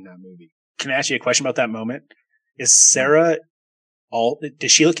moment in that movie. Can I ask you a question about that moment? Is Sarah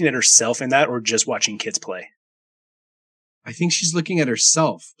is she looking at herself in that, or just watching kids play? I think she's looking at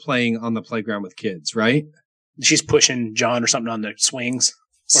herself playing on the playground with kids, right? She's pushing John or something on the swings,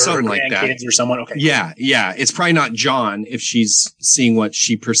 or something like that, or someone. Okay, yeah. It's probably not John if she's seeing what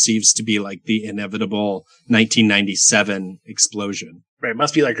she perceives to be the inevitable 1997 explosion. Right, it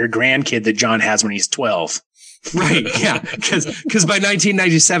must be her grandkid that John has when he's 12. Right, yeah, because by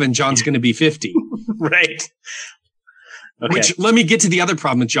 1997, John's going to be 50. Right. Okay. Which, let me get to the other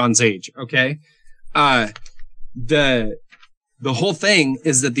problem with John's age, okay? The whole thing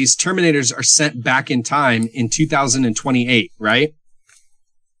is that these Terminators are sent back in time in 2028, right?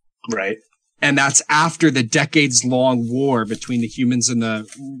 Right. And that's after the decades-long war between the humans and the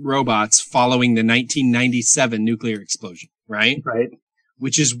robots following the 1997 nuclear explosion, right? Right.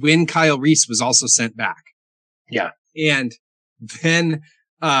 Which is when Kyle Reese was also sent back. Yeah. And then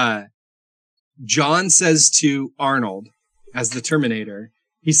John says to Arnold, as the Terminator,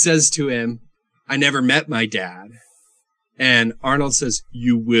 he says to him, I never met my dad. And Arnold says,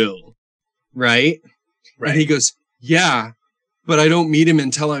 you will. Right? And he goes, yeah, but I don't meet him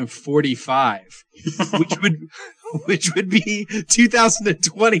until I'm 45, which would be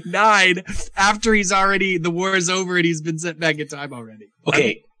 2029 after the war is over and he's been sent back in time already.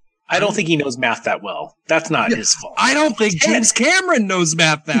 Okay. I don't think he knows math that well. That's not his fault. I don't think James Cameron knows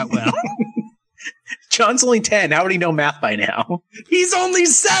math that well. John's only 10. How would he know math by now? He's only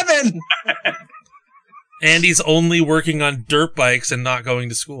 7. And he's only working on dirt bikes and not going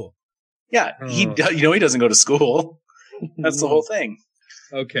to school. Yeah, he doesn't go to school. That's the whole thing.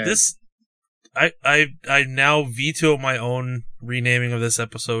 Okay. I now veto my own renaming of this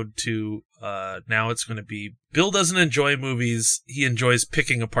episode to now it's going to be Bill doesn't enjoy movies, he enjoys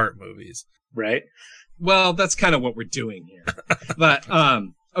picking apart movies. Right. Well, that's kind of what we're doing here. But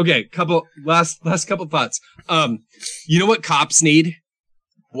okay, last couple thoughts. You know what cops need?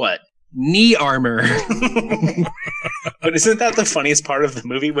 What? Knee armor. But isn't that the funniest part of the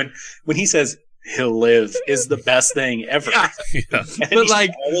movie when he says he'll live is the best thing ever? Yeah. But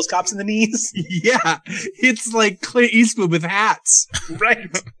all those cops in the knees. Yeah, it's like Clint Eastwood with hats,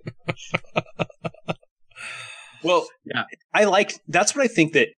 right? Well, yeah, that's what I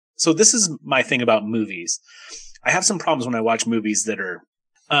think that. So this is my thing about movies. I have some problems when I watch movies that are.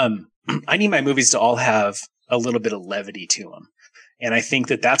 I need my movies to all have a little bit of levity to them, and I think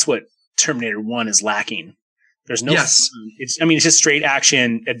that that's what Terminator 1 is lacking. There's no. Yes. It's just straight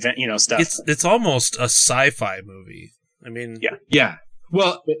action, stuff. It's almost a sci-fi movie. I mean, yeah.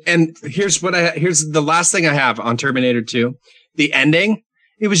 Well, and here's the last thing I have on Terminator 2. The ending.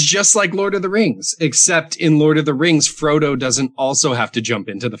 It was just like Lord of the Rings, except in Lord of the Rings, Frodo doesn't also have to jump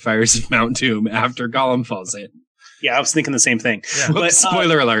into the fires of Mount Doom after Gollum falls in. Yeah, I was thinking the same thing. Yeah. But,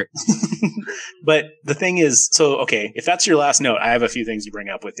 spoiler alert. But the thing is, okay, if that's your last note, I have a few things to bring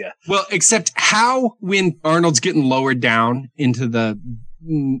up with you. Well, except how, when Arnold's getting lowered down into the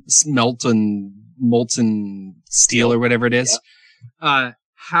molten steel or whatever it is,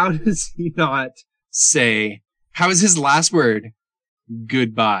 how does he not say, how is his last word?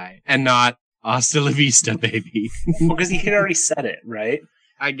 Goodbye, and not hasta la vista, baby. Because he had already said it, right?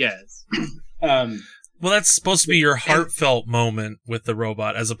 I guess. Well, that's supposed to be your heartfelt moment with the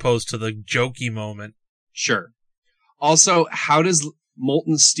robot as opposed to the jokey moment. Sure. Also, how does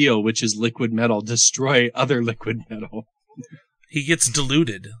molten steel, which is liquid metal, destroy other liquid metal? He gets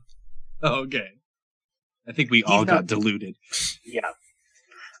diluted. Oh, okay. I think we all got diluted. Yeah.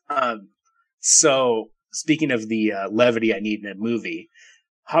 So, speaking of the levity I need in a movie,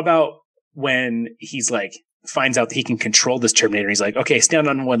 how about when he's like, finds out that he can control this Terminator, he's like, okay, stand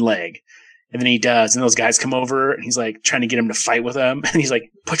on one leg. And then he does, and those guys come over, and he's like trying to get him to fight with him, and he's like,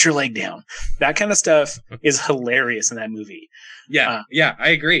 put your leg down. That kind of stuff is hilarious in that movie. Yeah, I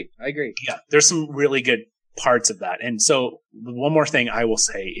agree. Yeah, there's some really good parts of that. And so one more thing I will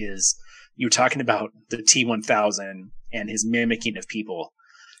say is you were talking about the T-1000 and his mimicking of people.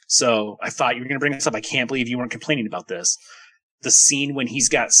 So I thought you were going to bring this up. I can't believe you weren't complaining about this. The scene when he's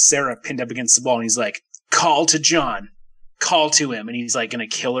got Sarah pinned up against the wall, and he's like, call to John. Call to him, and he's like going to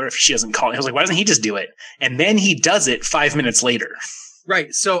kill her if she doesn't call. I was like, why doesn't he just do it? And then he does it 5 minutes later.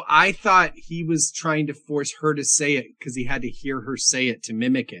 Right. So I thought he was trying to force her to say it because he had to hear her say it to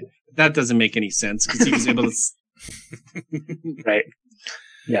mimic it. That doesn't make any sense because he was able to. Right.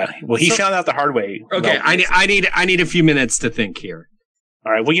 Yeah. Well, he found out the hard way. Okay. I need a few minutes to think here.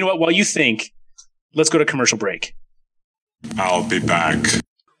 All right. Well, you know what? While you think, let's go to commercial break. I'll be back.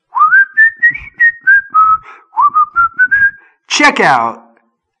 Check out.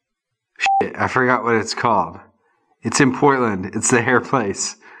 Shit, I forgot what it's called. It's in Portland. It's the hair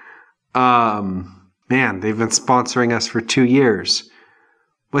place. Man, they've been sponsoring us for 2 years.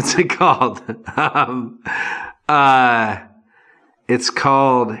 What's it called? It's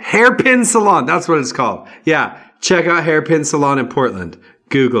called Hairpin Salon. That's what it's called. Yeah, check out Hairpin Salon in Portland.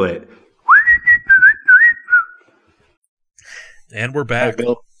 Google it. And we're back. Right,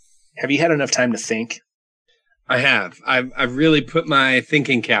 Bill, have you had enough time to think? I have. I've really put my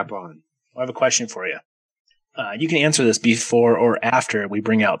thinking cap on. I have a question for you. You can answer this before or after we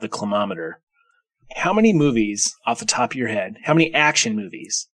bring out the climometer. How many movies, off the top of your head, how many action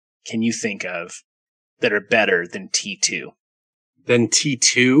movies can you think of that are better than T2? Than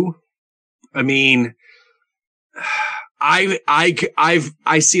T2? I mean,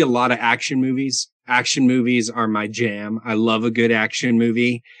 I see a lot of action movies. Action movies are my jam. I love a good action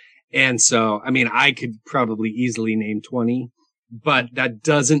movie. And so, I mean, I could probably easily name 20, but that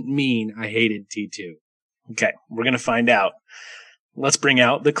doesn't mean I hated T2. Okay, we're going to find out. Let's bring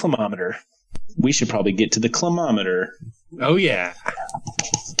out the climometer. We should probably get to the climometer. Oh, yeah.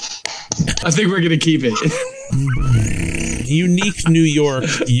 I think we're going to keep it. Unique New York.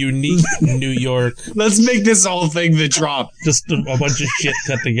 Unique New York. Let's make this whole thing the drop. Just a bunch of shit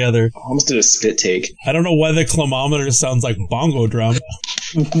cut together. Almost did a spit take. I don't know why the climometer sounds like bongo drum.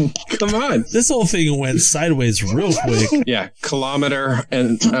 Come on. This whole thing went sideways real quick. Yeah, climometer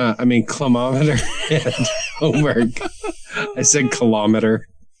and, climometer and homework. I said kilometer.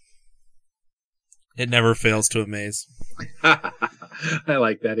 It never fails to amaze. I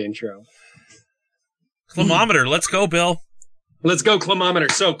like that intro. Climometer, let's go, Bill. Let's go, climometer.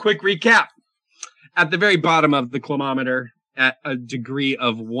 So, quick recap. At the very bottom of the climometer, at a degree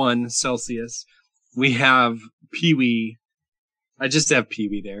of 1 Celsius, we have Pee-wee. I just have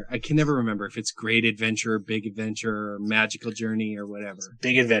Pee-wee there. I can never remember if it's Great Adventure, Big Adventure, or Magical Journey, or whatever.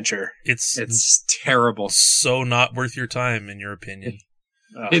 Big Adventure. It's terrible. So not worth your time, in your opinion.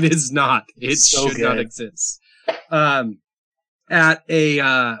 It is not. It So should good. not exist. At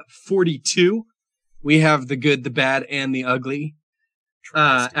a 42, we have The Good, the Bad, and the Ugly.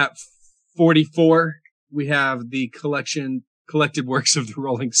 At 44, we have the collected works of the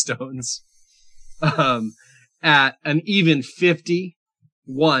Rolling Stones. At an even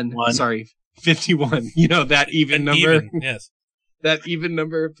 51, 51. You know, that even number. Yes. That even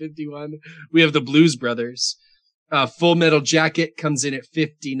number of 51. We have the Blues Brothers. Full Metal Jacket comes in at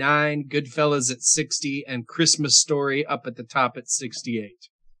 59, Goodfellas at 60, and Christmas Story up at the top at 68.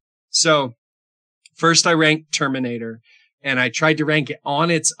 So, first I ranked Terminator, and I tried to rank it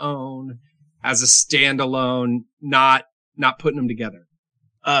on its own as a standalone, not putting them together.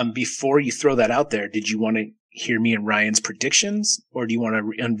 Before you throw that out there, did you want to hear me and Ryan's predictions, or do you want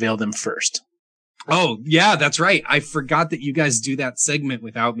to unveil them first? Oh, yeah, that's right. I forgot that you guys do that segment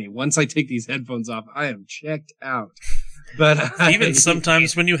without me. Once I take these headphones off, I am checked out. But even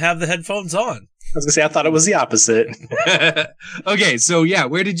sometimes when you have the headphones on. I was going to say, I thought it was the opposite. Okay, so yeah,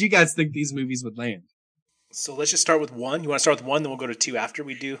 where did you guys think these movies would land? So let's just start with 1. You want to start with 1, then we'll go to 2 after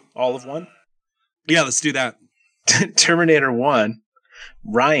we do all of 1? Yeah, let's do that. Terminator 1,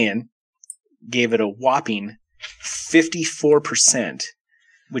 Ryan gave it a whopping 54%,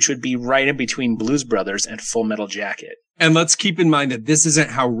 which would be right in between Blues Brothers and Full Metal Jacket. And let's keep in mind that this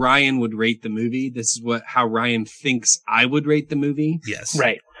isn't how Ryan would rate the movie. This is how Ryan thinks I would rate the movie. Yes.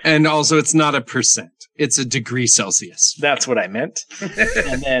 Right. And also, it's not a percent. It's a degree Celsius. That's what I meant.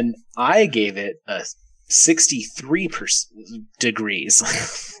 And then I gave it a 63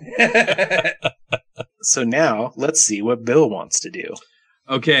 degrees. So now let's see what Bill wants to do.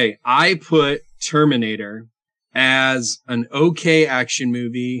 Okay, I put Terminator as an okay action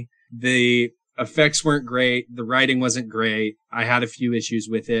movie. The effects weren't great. The writing wasn't great. I had a few issues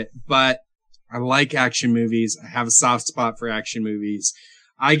with it, but I like action movies. I have a soft spot for action movies.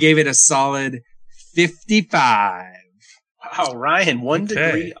 I gave it a solid 55. Wow, Ryan, 1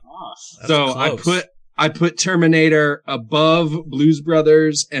 degree off. That's So close. I put Terminator above Blues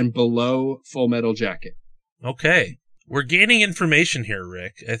Brothers and below Full Metal Jacket. Okay. We're gaining information here,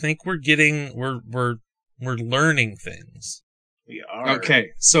 Rick. I think we're learning things. We are. Okay,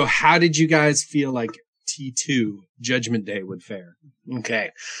 so how did you guys feel like T2 Judgment Day would fare?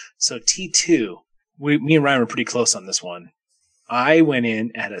 Okay. So T2, me and Ryan were pretty close on this one. I went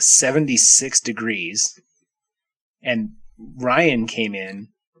in at a 76 degrees, and Ryan came in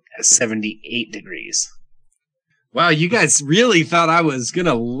at 78 degrees. Wow, you guys really thought I was going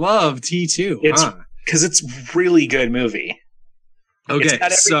to love T2, It's huh? because it's really good movie. Okay,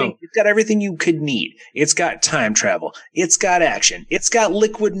 it's got everything you could need. It's got time travel. It's got action. It's got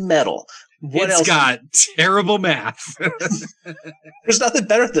liquid metal. What else? It's got terrible math. There's nothing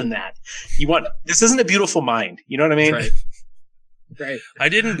better than that. This isn't A Beautiful Mind. You know what I mean? Right. I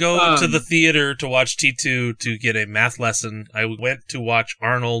didn't go to the theater to watch T2 to get a math lesson. I went to watch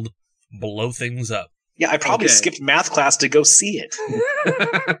Arnold blow things up. Yeah, I probably Okay. skipped math class to go see it.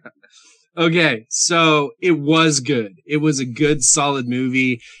 Okay, so it was good. It was a good, solid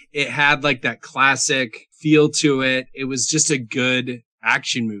movie. It had like that classic feel to it. It was just a good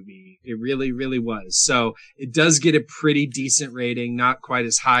action movie. It really, really was. So it does get a pretty decent rating, not quite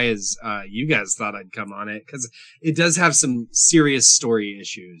as high as you guys thought I'd come on it, because it does have some serious story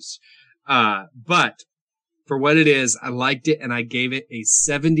issues. But for what it is, I liked it, and I gave it a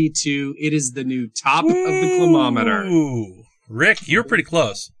 72. It is the new top of the climometer. Ooh. Rick, you're pretty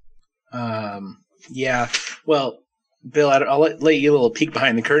close. Yeah. Well, Bill, I'll let you a little peek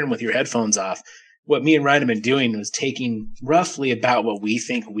behind the curtain with your headphones off. What me and Ryan have been doing was taking roughly about what we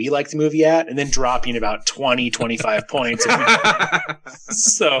think we like the movie at and then dropping about 20, 25 points.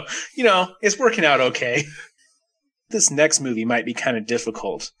 So, it's working out okay. This next movie might be kind of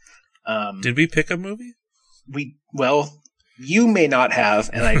difficult. Did we pick a movie? You may not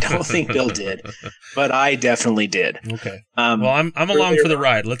have, and I don't think Bill did, but I definitely did. Okay. Well, I'm along for the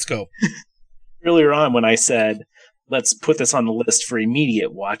ride. Let's go. Earlier on, when I said, let's put this on the list for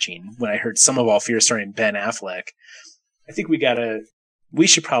immediate watching, when I heard Sum of All Fear starring Ben Affleck, I think we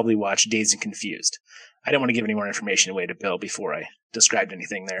should probably watch Dazed and Confused. I don't want to give any more information away to Bill before I described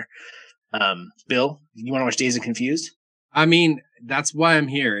anything there. Bill, you want to watch Dazed and Confused? I mean, that's why I'm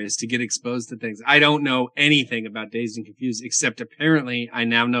here, is to get exposed to things. I don't know anything about Dazed and Confused, except apparently I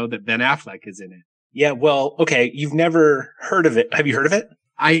now know that Ben Affleck is in it. Yeah, well, okay, you've never heard of it. Have you heard of it?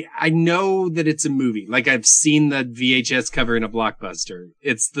 I know that it's a movie. Like, I've seen the VHS cover in a Blockbuster.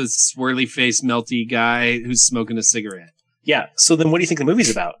 It's the swirly face, melty guy who's smoking a cigarette. Yeah, so then what do you think the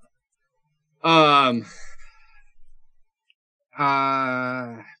movie's about?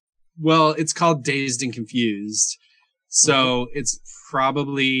 Well, it's called Dazed and Confused. So it's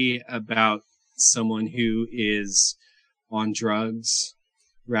probably about someone who is on drugs,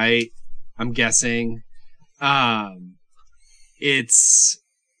 right? I'm guessing. It's,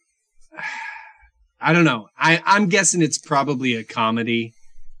 I don't know. I'm guessing it's probably a comedy,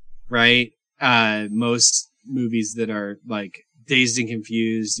 right? Most movies that are like Dazed and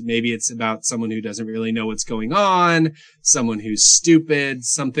Confused, maybe it's about someone who doesn't really know what's going on, someone who's stupid,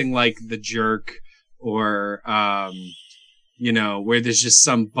 something like The Jerk, or, where there's just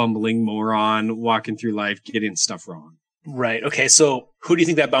some bumbling moron walking through life getting stuff wrong. Right, okay, so who do you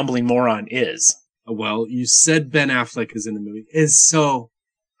think that bumbling moron is? Well, you said Ben Affleck is in the movie.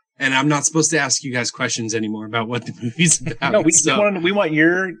 And I'm not supposed to ask you guys questions anymore about what the movie's about. No, we want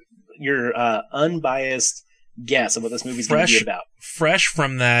your unbiased guess of what this movie's going to be about. Fresh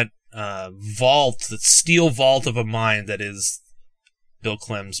from that vault, that steel vault of a mind that is Bill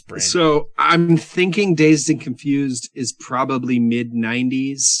Clem's brain. So I'm thinking Dazed and Confused is probably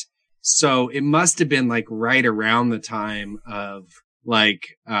mid-90s. So it must have been like right around the time of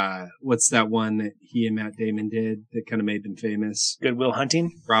like, what's that one that he and Matt Damon did that kind of made them famous? Good Will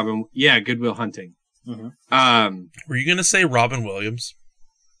Hunting? Good Will Hunting. Mm-hmm. Were you going to say Robin Williams?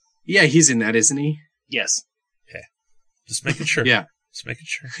 Yeah, he's in that, isn't he? Yes. Okay. Just making sure. Yeah. Just making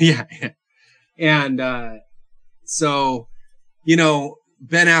sure. Yeah. And, So, you know,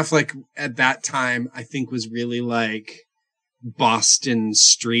 Ben Affleck at that time, I think, was really like Boston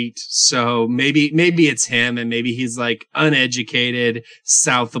street. So maybe it's him, and maybe he's like uneducated,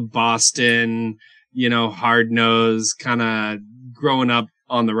 south of Boston, you know, hard nosed, kind of growing up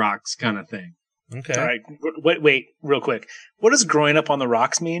on the rocks kind of thing. Okay. All right. Wait, real quick. What does growing up on the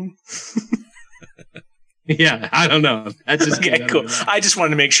rocks mean? Yeah, I don't know. That's just Okay, cool. I just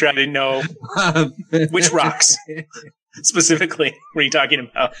wanted to make sure I didn't know which rocks specifically were you talking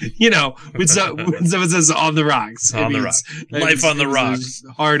about. You know, when someone says on the rocks. On the rocks. Life on the rocks.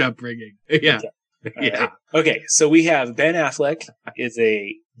 Hard upbringing. Yeah. Okay. Yeah. Okay, so we have Ben Affleck is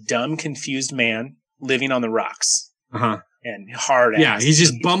a dumb, confused man living on the rocks. Uh-huh. And hard ass. Yeah, he's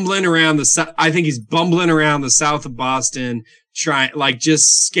just bumbling around I think he's bumbling around the south of Boston,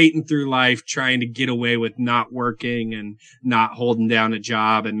 just skating through life, trying to get away with not working and not holding down a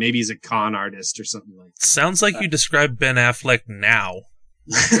job, and maybe he's a con artist or something like that. Sounds like you described Ben Affleck now.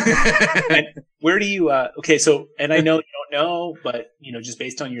 And where do you okay, so, and I know you don't know, but you know, just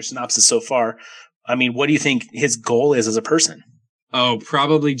based on your synopsis so far, I mean, what do you think his goal is as a person? Oh,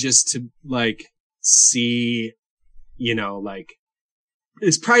 probably just to like see, you know, like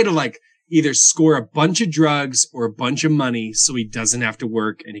it's probably to like either score a bunch of drugs or a bunch of money so he doesn't have to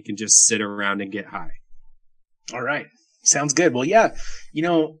work and he can just sit around and get high. All right. Sounds good. Well, yeah, you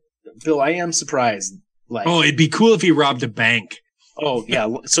know, Bill, I am surprised. Like, oh, it'd be cool if he robbed a bank. Oh, yeah.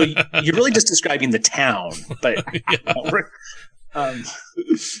 So you're really just describing the town, but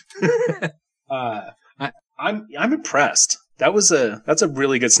I'm impressed. That's a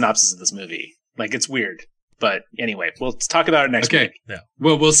really good synopsis of this movie. Like, it's weird. But anyway, we'll talk about it next week. Yeah.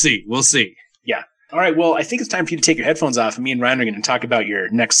 Well, we'll see. We'll see. Yeah. All right. Well, I think it's time for you to take your headphones off, and me and Ryan are going to talk about your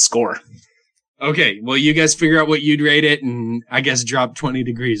next score. Okay. Well, you guys figure out what you'd rate it, and I guess drop 20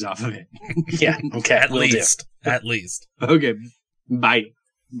 degrees off of it. Yeah. Okay. At least. Okay. Bye.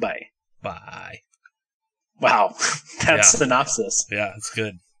 Bye. Bye. Wow. That's synopsis. Yeah, it's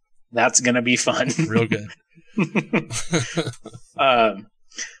good. That's going to be fun. Real good.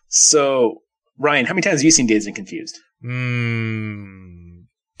 So, Ryan, how many times have you seen Dazed and Confused? 10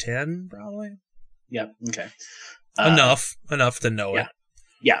 probably. Yeah. Okay. Enough to know it.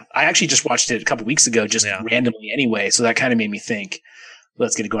 Yeah. I actually just watched it a couple weeks ago, just randomly anyway. So that kind of made me think,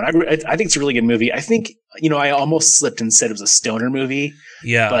 let's get it going. I think it's a really good movie. I think, you know, I almost slipped and said it was a stoner movie.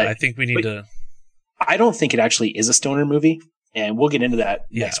 Yeah. But I think we need to. I don't think it actually is a stoner movie. And we'll get into that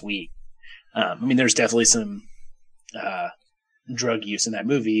next week. I mean, there's definitely some, drug use in that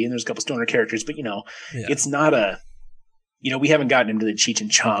movie, and there's a couple stoner characters, but you know, it's not we haven't gotten into the Cheech and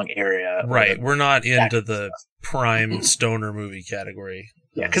Chong area. Right. We're not into the prime stoner movie category.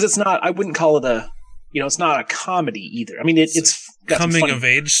 Yeah. Cause it's not, I wouldn't call it it's not a comedy either. I mean, it's coming of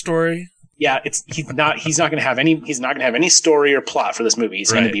age story. Yeah. He's not going to have any story or plot for this movie.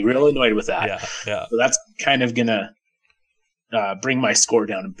 He's going to be real annoyed with that. Yeah. Yeah. So that's kind of going to bring my score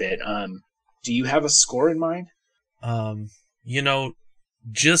down a bit. Do you have a score in mind? You know,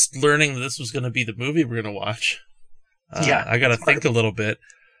 just learning that this was going to be the movie we're going to watch. I got to think a little bit.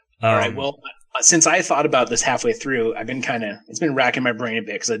 All right. Well, since I thought about this halfway through, it's been racking my brain a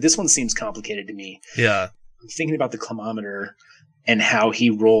bit because this one seems complicated to me. Yeah. I'm thinking about the climometer and how he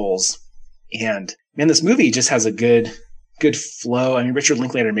rolls. And man, this movie just has a good flow. I mean, Richard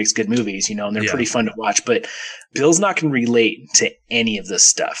Linklater makes good movies, you know, and they're pretty fun to watch, but Bill's not going to relate to any of this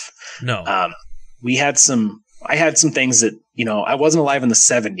stuff. No. I had some things that, you know, I wasn't alive in the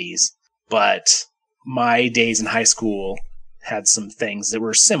 70s, but my days in high school had some things that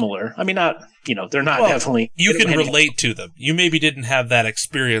were similar. I mean, not, you know, they're not definitely. You can relate to them. You maybe didn't have that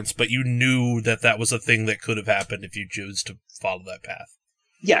experience, but you knew that was a thing that could have happened if you chose to follow that path.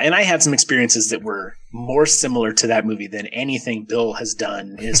 Yeah, and I had some experiences that were more similar to that movie than anything Bill has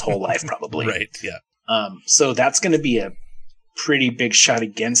done his whole life, probably. Right, yeah. So that's going to be a pretty big shot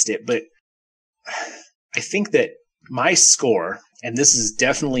against it, but I think that my score, and this is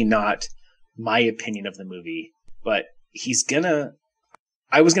definitely not my opinion of the movie, but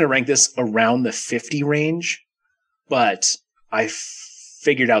I was going to rank this around the 50 range, but I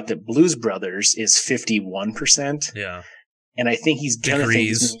figured out that Blues Brothers is 51%. Yeah. And I think he's going to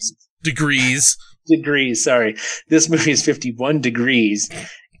think Degrees, sorry. This movie is 51 degrees,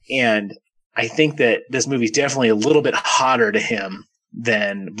 and I think that this movie is definitely a little bit hotter to him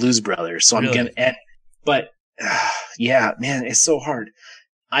than Blues Brothers. So I'm going to but yeah, man, it's so hard.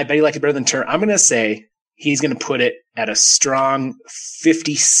 I bet he liked it better than Turner. I'm going to say he's going to put it at a strong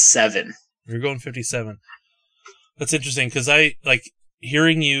 57. You're going 57. That's interesting because I like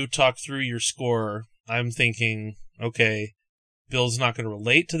hearing you talk through your score. I'm thinking, okay, Bill's not going to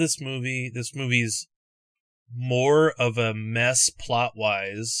relate to this movie. This movie's more of a mess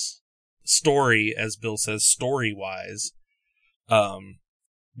plot-wise, story, as Bill says, story-wise,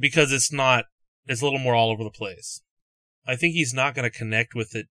 because it's a little more all over the place. I think he's not going to connect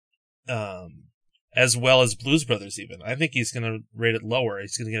with it as well as Blues Brothers even. I think he's going to rate it lower.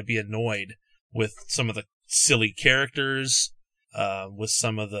 He's going to be annoyed with some of the silly characters, with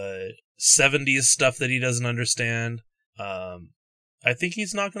some of the 70s stuff that he doesn't understand. I think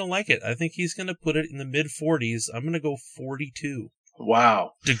he's not going to like it. I think he's going to put it in the mid-40s. I'm going to go 42.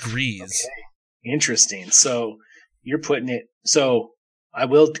 Wow. Degrees. Okay. Interesting. So you're putting it... So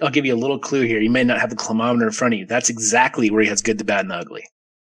I'll give you a little clue here. You may not have the climometer in front of you. That's exactly where he has Good, the Bad, and the Ugly.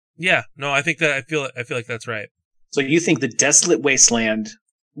 Yeah. No, I think that I feel like that's right. So you think the Desolate Wasteland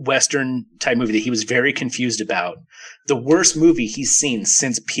Western type movie that he was very confused about, the worst movie he's seen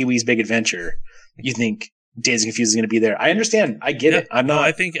since Pee-wee's Big Adventure, you think Dazed and Confused is going to be there? I understand. I get it. I'm not. No,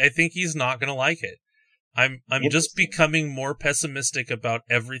 I think he's not going to like it. I'm just becoming more pessimistic about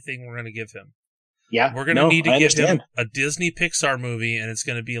everything we're going to give him. Yeah, we're going to need to give him a Disney Pixar movie, and it's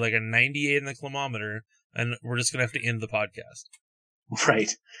going to be like a 98 in the climometer, and we're just going to have to end the podcast.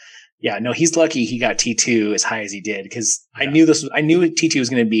 Right. Yeah, no, he's lucky he got T2 as high as he did, because I knew T2 was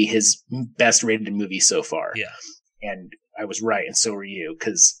going to be his best rated movie so far. Yeah. And I was right, and so were you,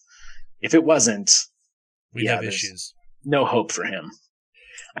 because if it wasn't, we'd have issues. No hope for him.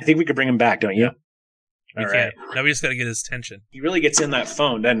 I think we could bring him back, don't you? We can't. Now we just got to get his attention. He really gets in that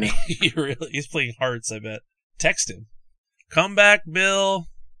phone, doesn't he? He's playing hearts, I bet. Text him. Come back, Bill.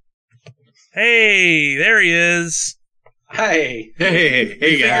 Hey, there he is. Hey, guys.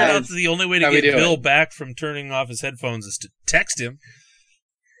 Figured out the only way to get Bill back from turning off his headphones is to text him.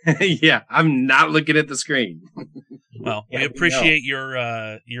 Yeah, I'm not looking at the screen. Well, we appreciate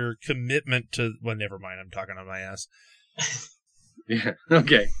your commitment to... Well, never mind. I'm talking on my ass. Yeah,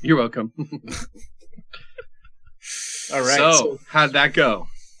 okay. You're welcome. All right. So, how'd that go?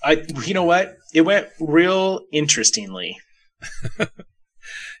 You know what? It went real interestingly.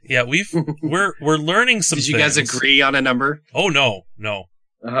 Yeah, we're learning some things. Did you guys agree on a number? Oh, no.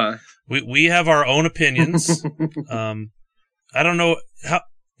 Uh-huh. We have our own opinions. I don't know how...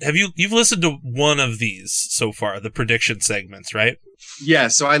 You've listened to one of these so far, the prediction segments, right? Yeah,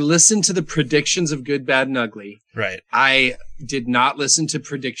 so I listened to the predictions of Good, Bad, and Ugly. Right. I did not listen to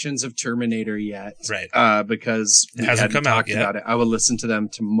predictions of Terminator yet. Right. Because it hasn't come out yet. About it. I will listen to them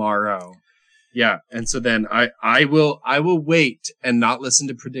tomorrow. Yeah, and so then I will wait and not listen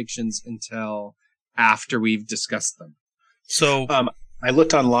to predictions until after we've discussed them. So I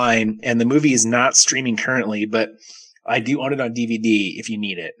looked online, and the movie is not streaming currently, but I do own it on DVD if you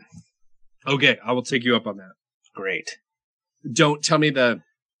need it. Okay, I will take you up on that. Great. Don't tell me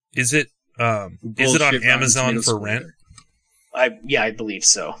Is it on Amazon for rent? I believe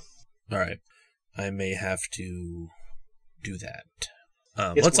so. All right. I may have to do that.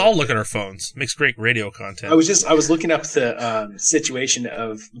 Let's all look at our phones. Makes great radio content. I was looking up the situation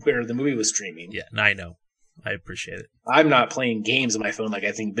of where the movie was streaming. Yeah, I know. I appreciate it. I'm not playing games on my phone like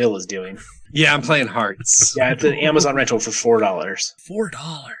I think Bill is doing. Yeah, I'm playing Hearts. Yeah, it's an Amazon rental for $4. $4.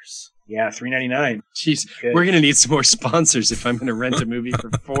 Yeah, $3.99. Jeez, we're gonna need some more sponsors if I'm gonna rent a movie for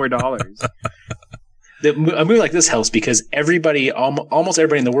 $4. A movie like this helps because almost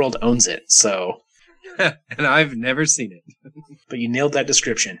everybody in the world owns it. So, and I've never seen it. But you nailed that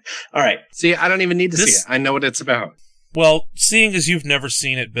description. All right. See, I don't even need to see it. I know what it's about. Well, seeing as you've never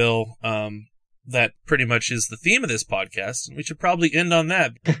seen it, Bill, that pretty much is the theme of this podcast, and we should probably end on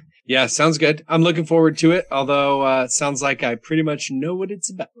that. Yeah, sounds good. I'm looking forward to it, although it sounds like I pretty much know what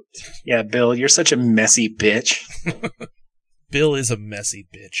it's about. Yeah, Bill, you're such a messy bitch. Bill is a messy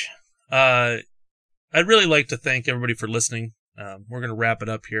bitch. I'd really like to thank everybody for listening. We're going to wrap it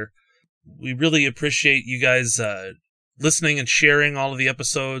up here. We really appreciate you guys listening and sharing all of the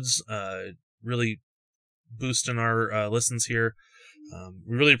episodes, really boosting our listens here.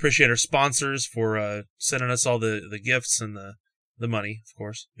 We really appreciate our sponsors for sending us all the gifts and the money, of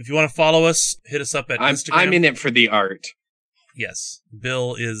course. If you want to follow us, hit us up at Instagram. I'm in it for the art. Yes.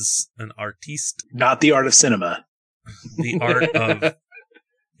 Bill is an artiste. Not the art of cinema. The art of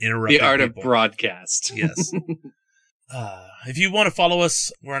interrupting The art people. of broadcast. Yes. If you want to follow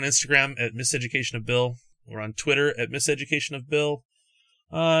us, we're on Instagram at Miseducation of Bill. We're on Twitter at Miseducation of Bill.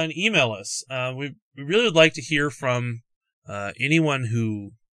 And email us. We really would like to hear from anyone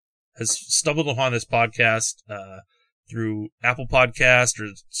who has stumbled upon this podcast through Apple Podcast or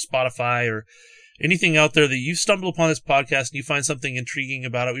Spotify or anything out there that you've stumbled upon this podcast and you find something intriguing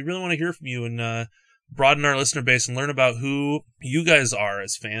about it. We really want to hear from you and broaden our listener base and learn about who you guys are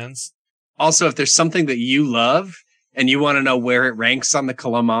as fans. Also, if there's something that you love and you want to know where it ranks on the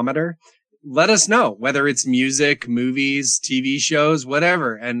climometer, let us know, whether it's music, movies, TV shows,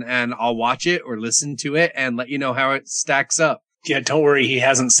 whatever. And I'll watch it or listen to it and let you know how it stacks up. Yeah, don't worry, he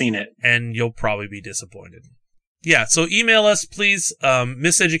hasn't seen it. And you'll probably be disappointed. Yeah, so email us, please,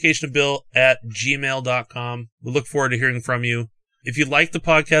 miseducationofbill@gmail.com. We look forward to hearing from you. If you like the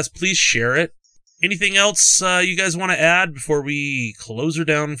podcast, please share it. Anything else you guys want to add before we close her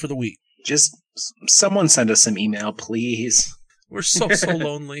down for the week? Just someone send us some email, please. We're so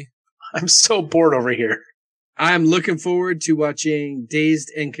lonely. I'm so bored over here. I'm looking forward to watching Dazed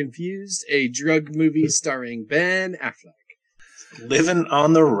and Confused, a drug movie starring Ben Affleck. Living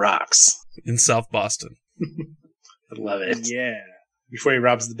on the rocks. In South Boston. I love it. Yeah. Before he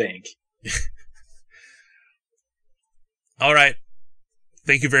robs the bank. All right.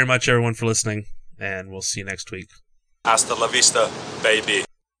 Thank you very much, everyone, for listening, and we'll see you next week. Hasta la vista, baby.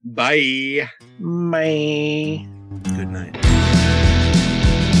 Bye. Bye. Good night.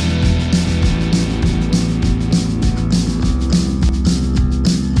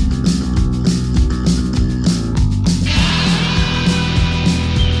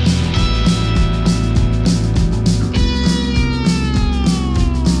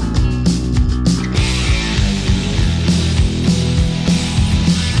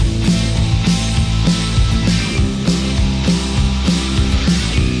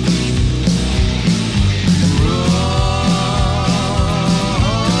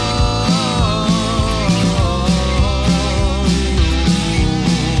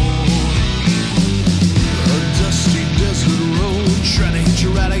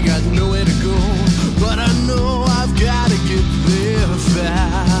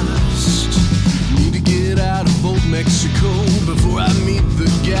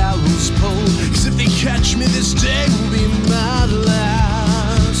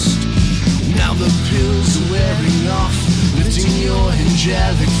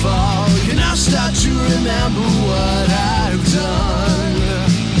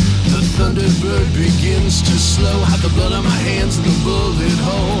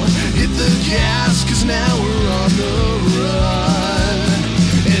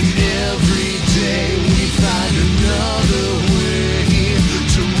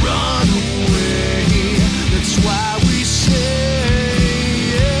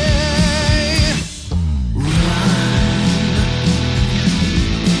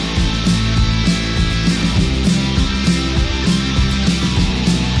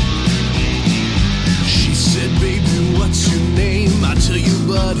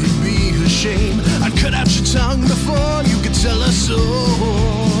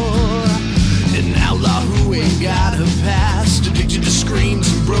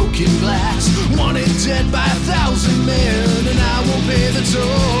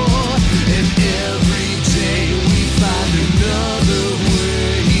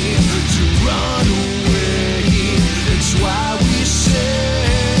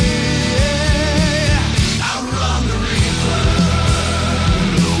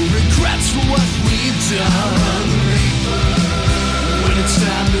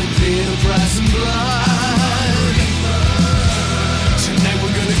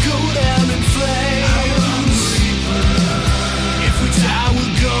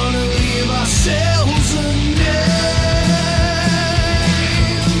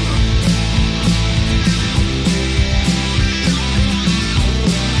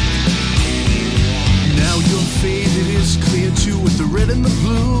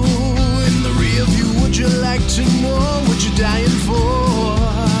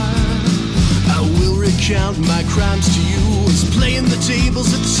 My crimes to you was playing the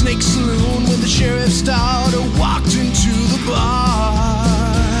tables at the Snake Saloon when the sheriff's daughter walked into the bar.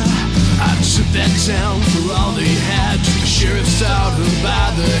 I took that town for all they had, took the sheriff's daughter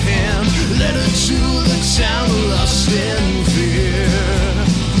by the hand, led her to the town of lust and fear.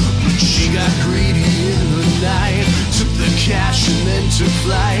 But she got greedy in the night, took the cash and then took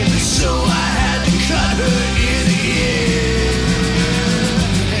flight, so I had to cut her in half.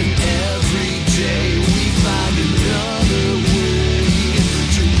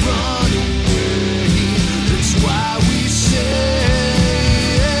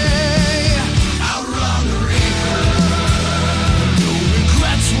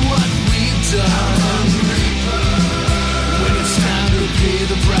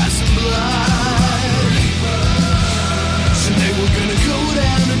 The price of blood. Tonight we're gonna go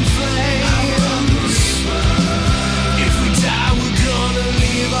down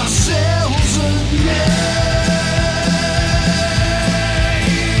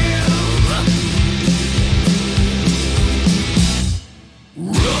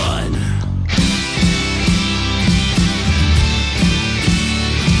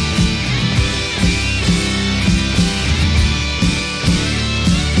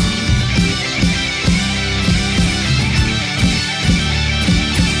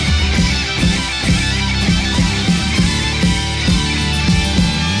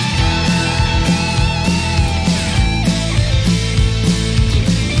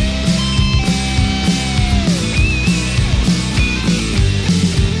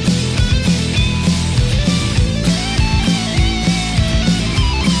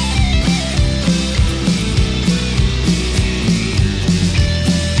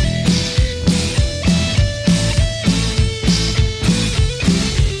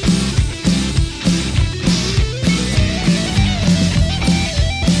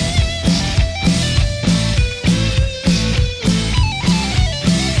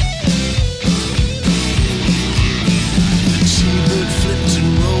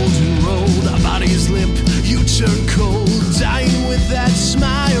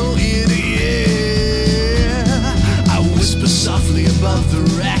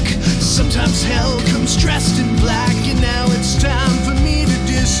wreck. Sometimes hell comes dressed in black, and now it's time for me to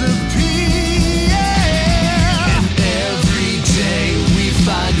disappear.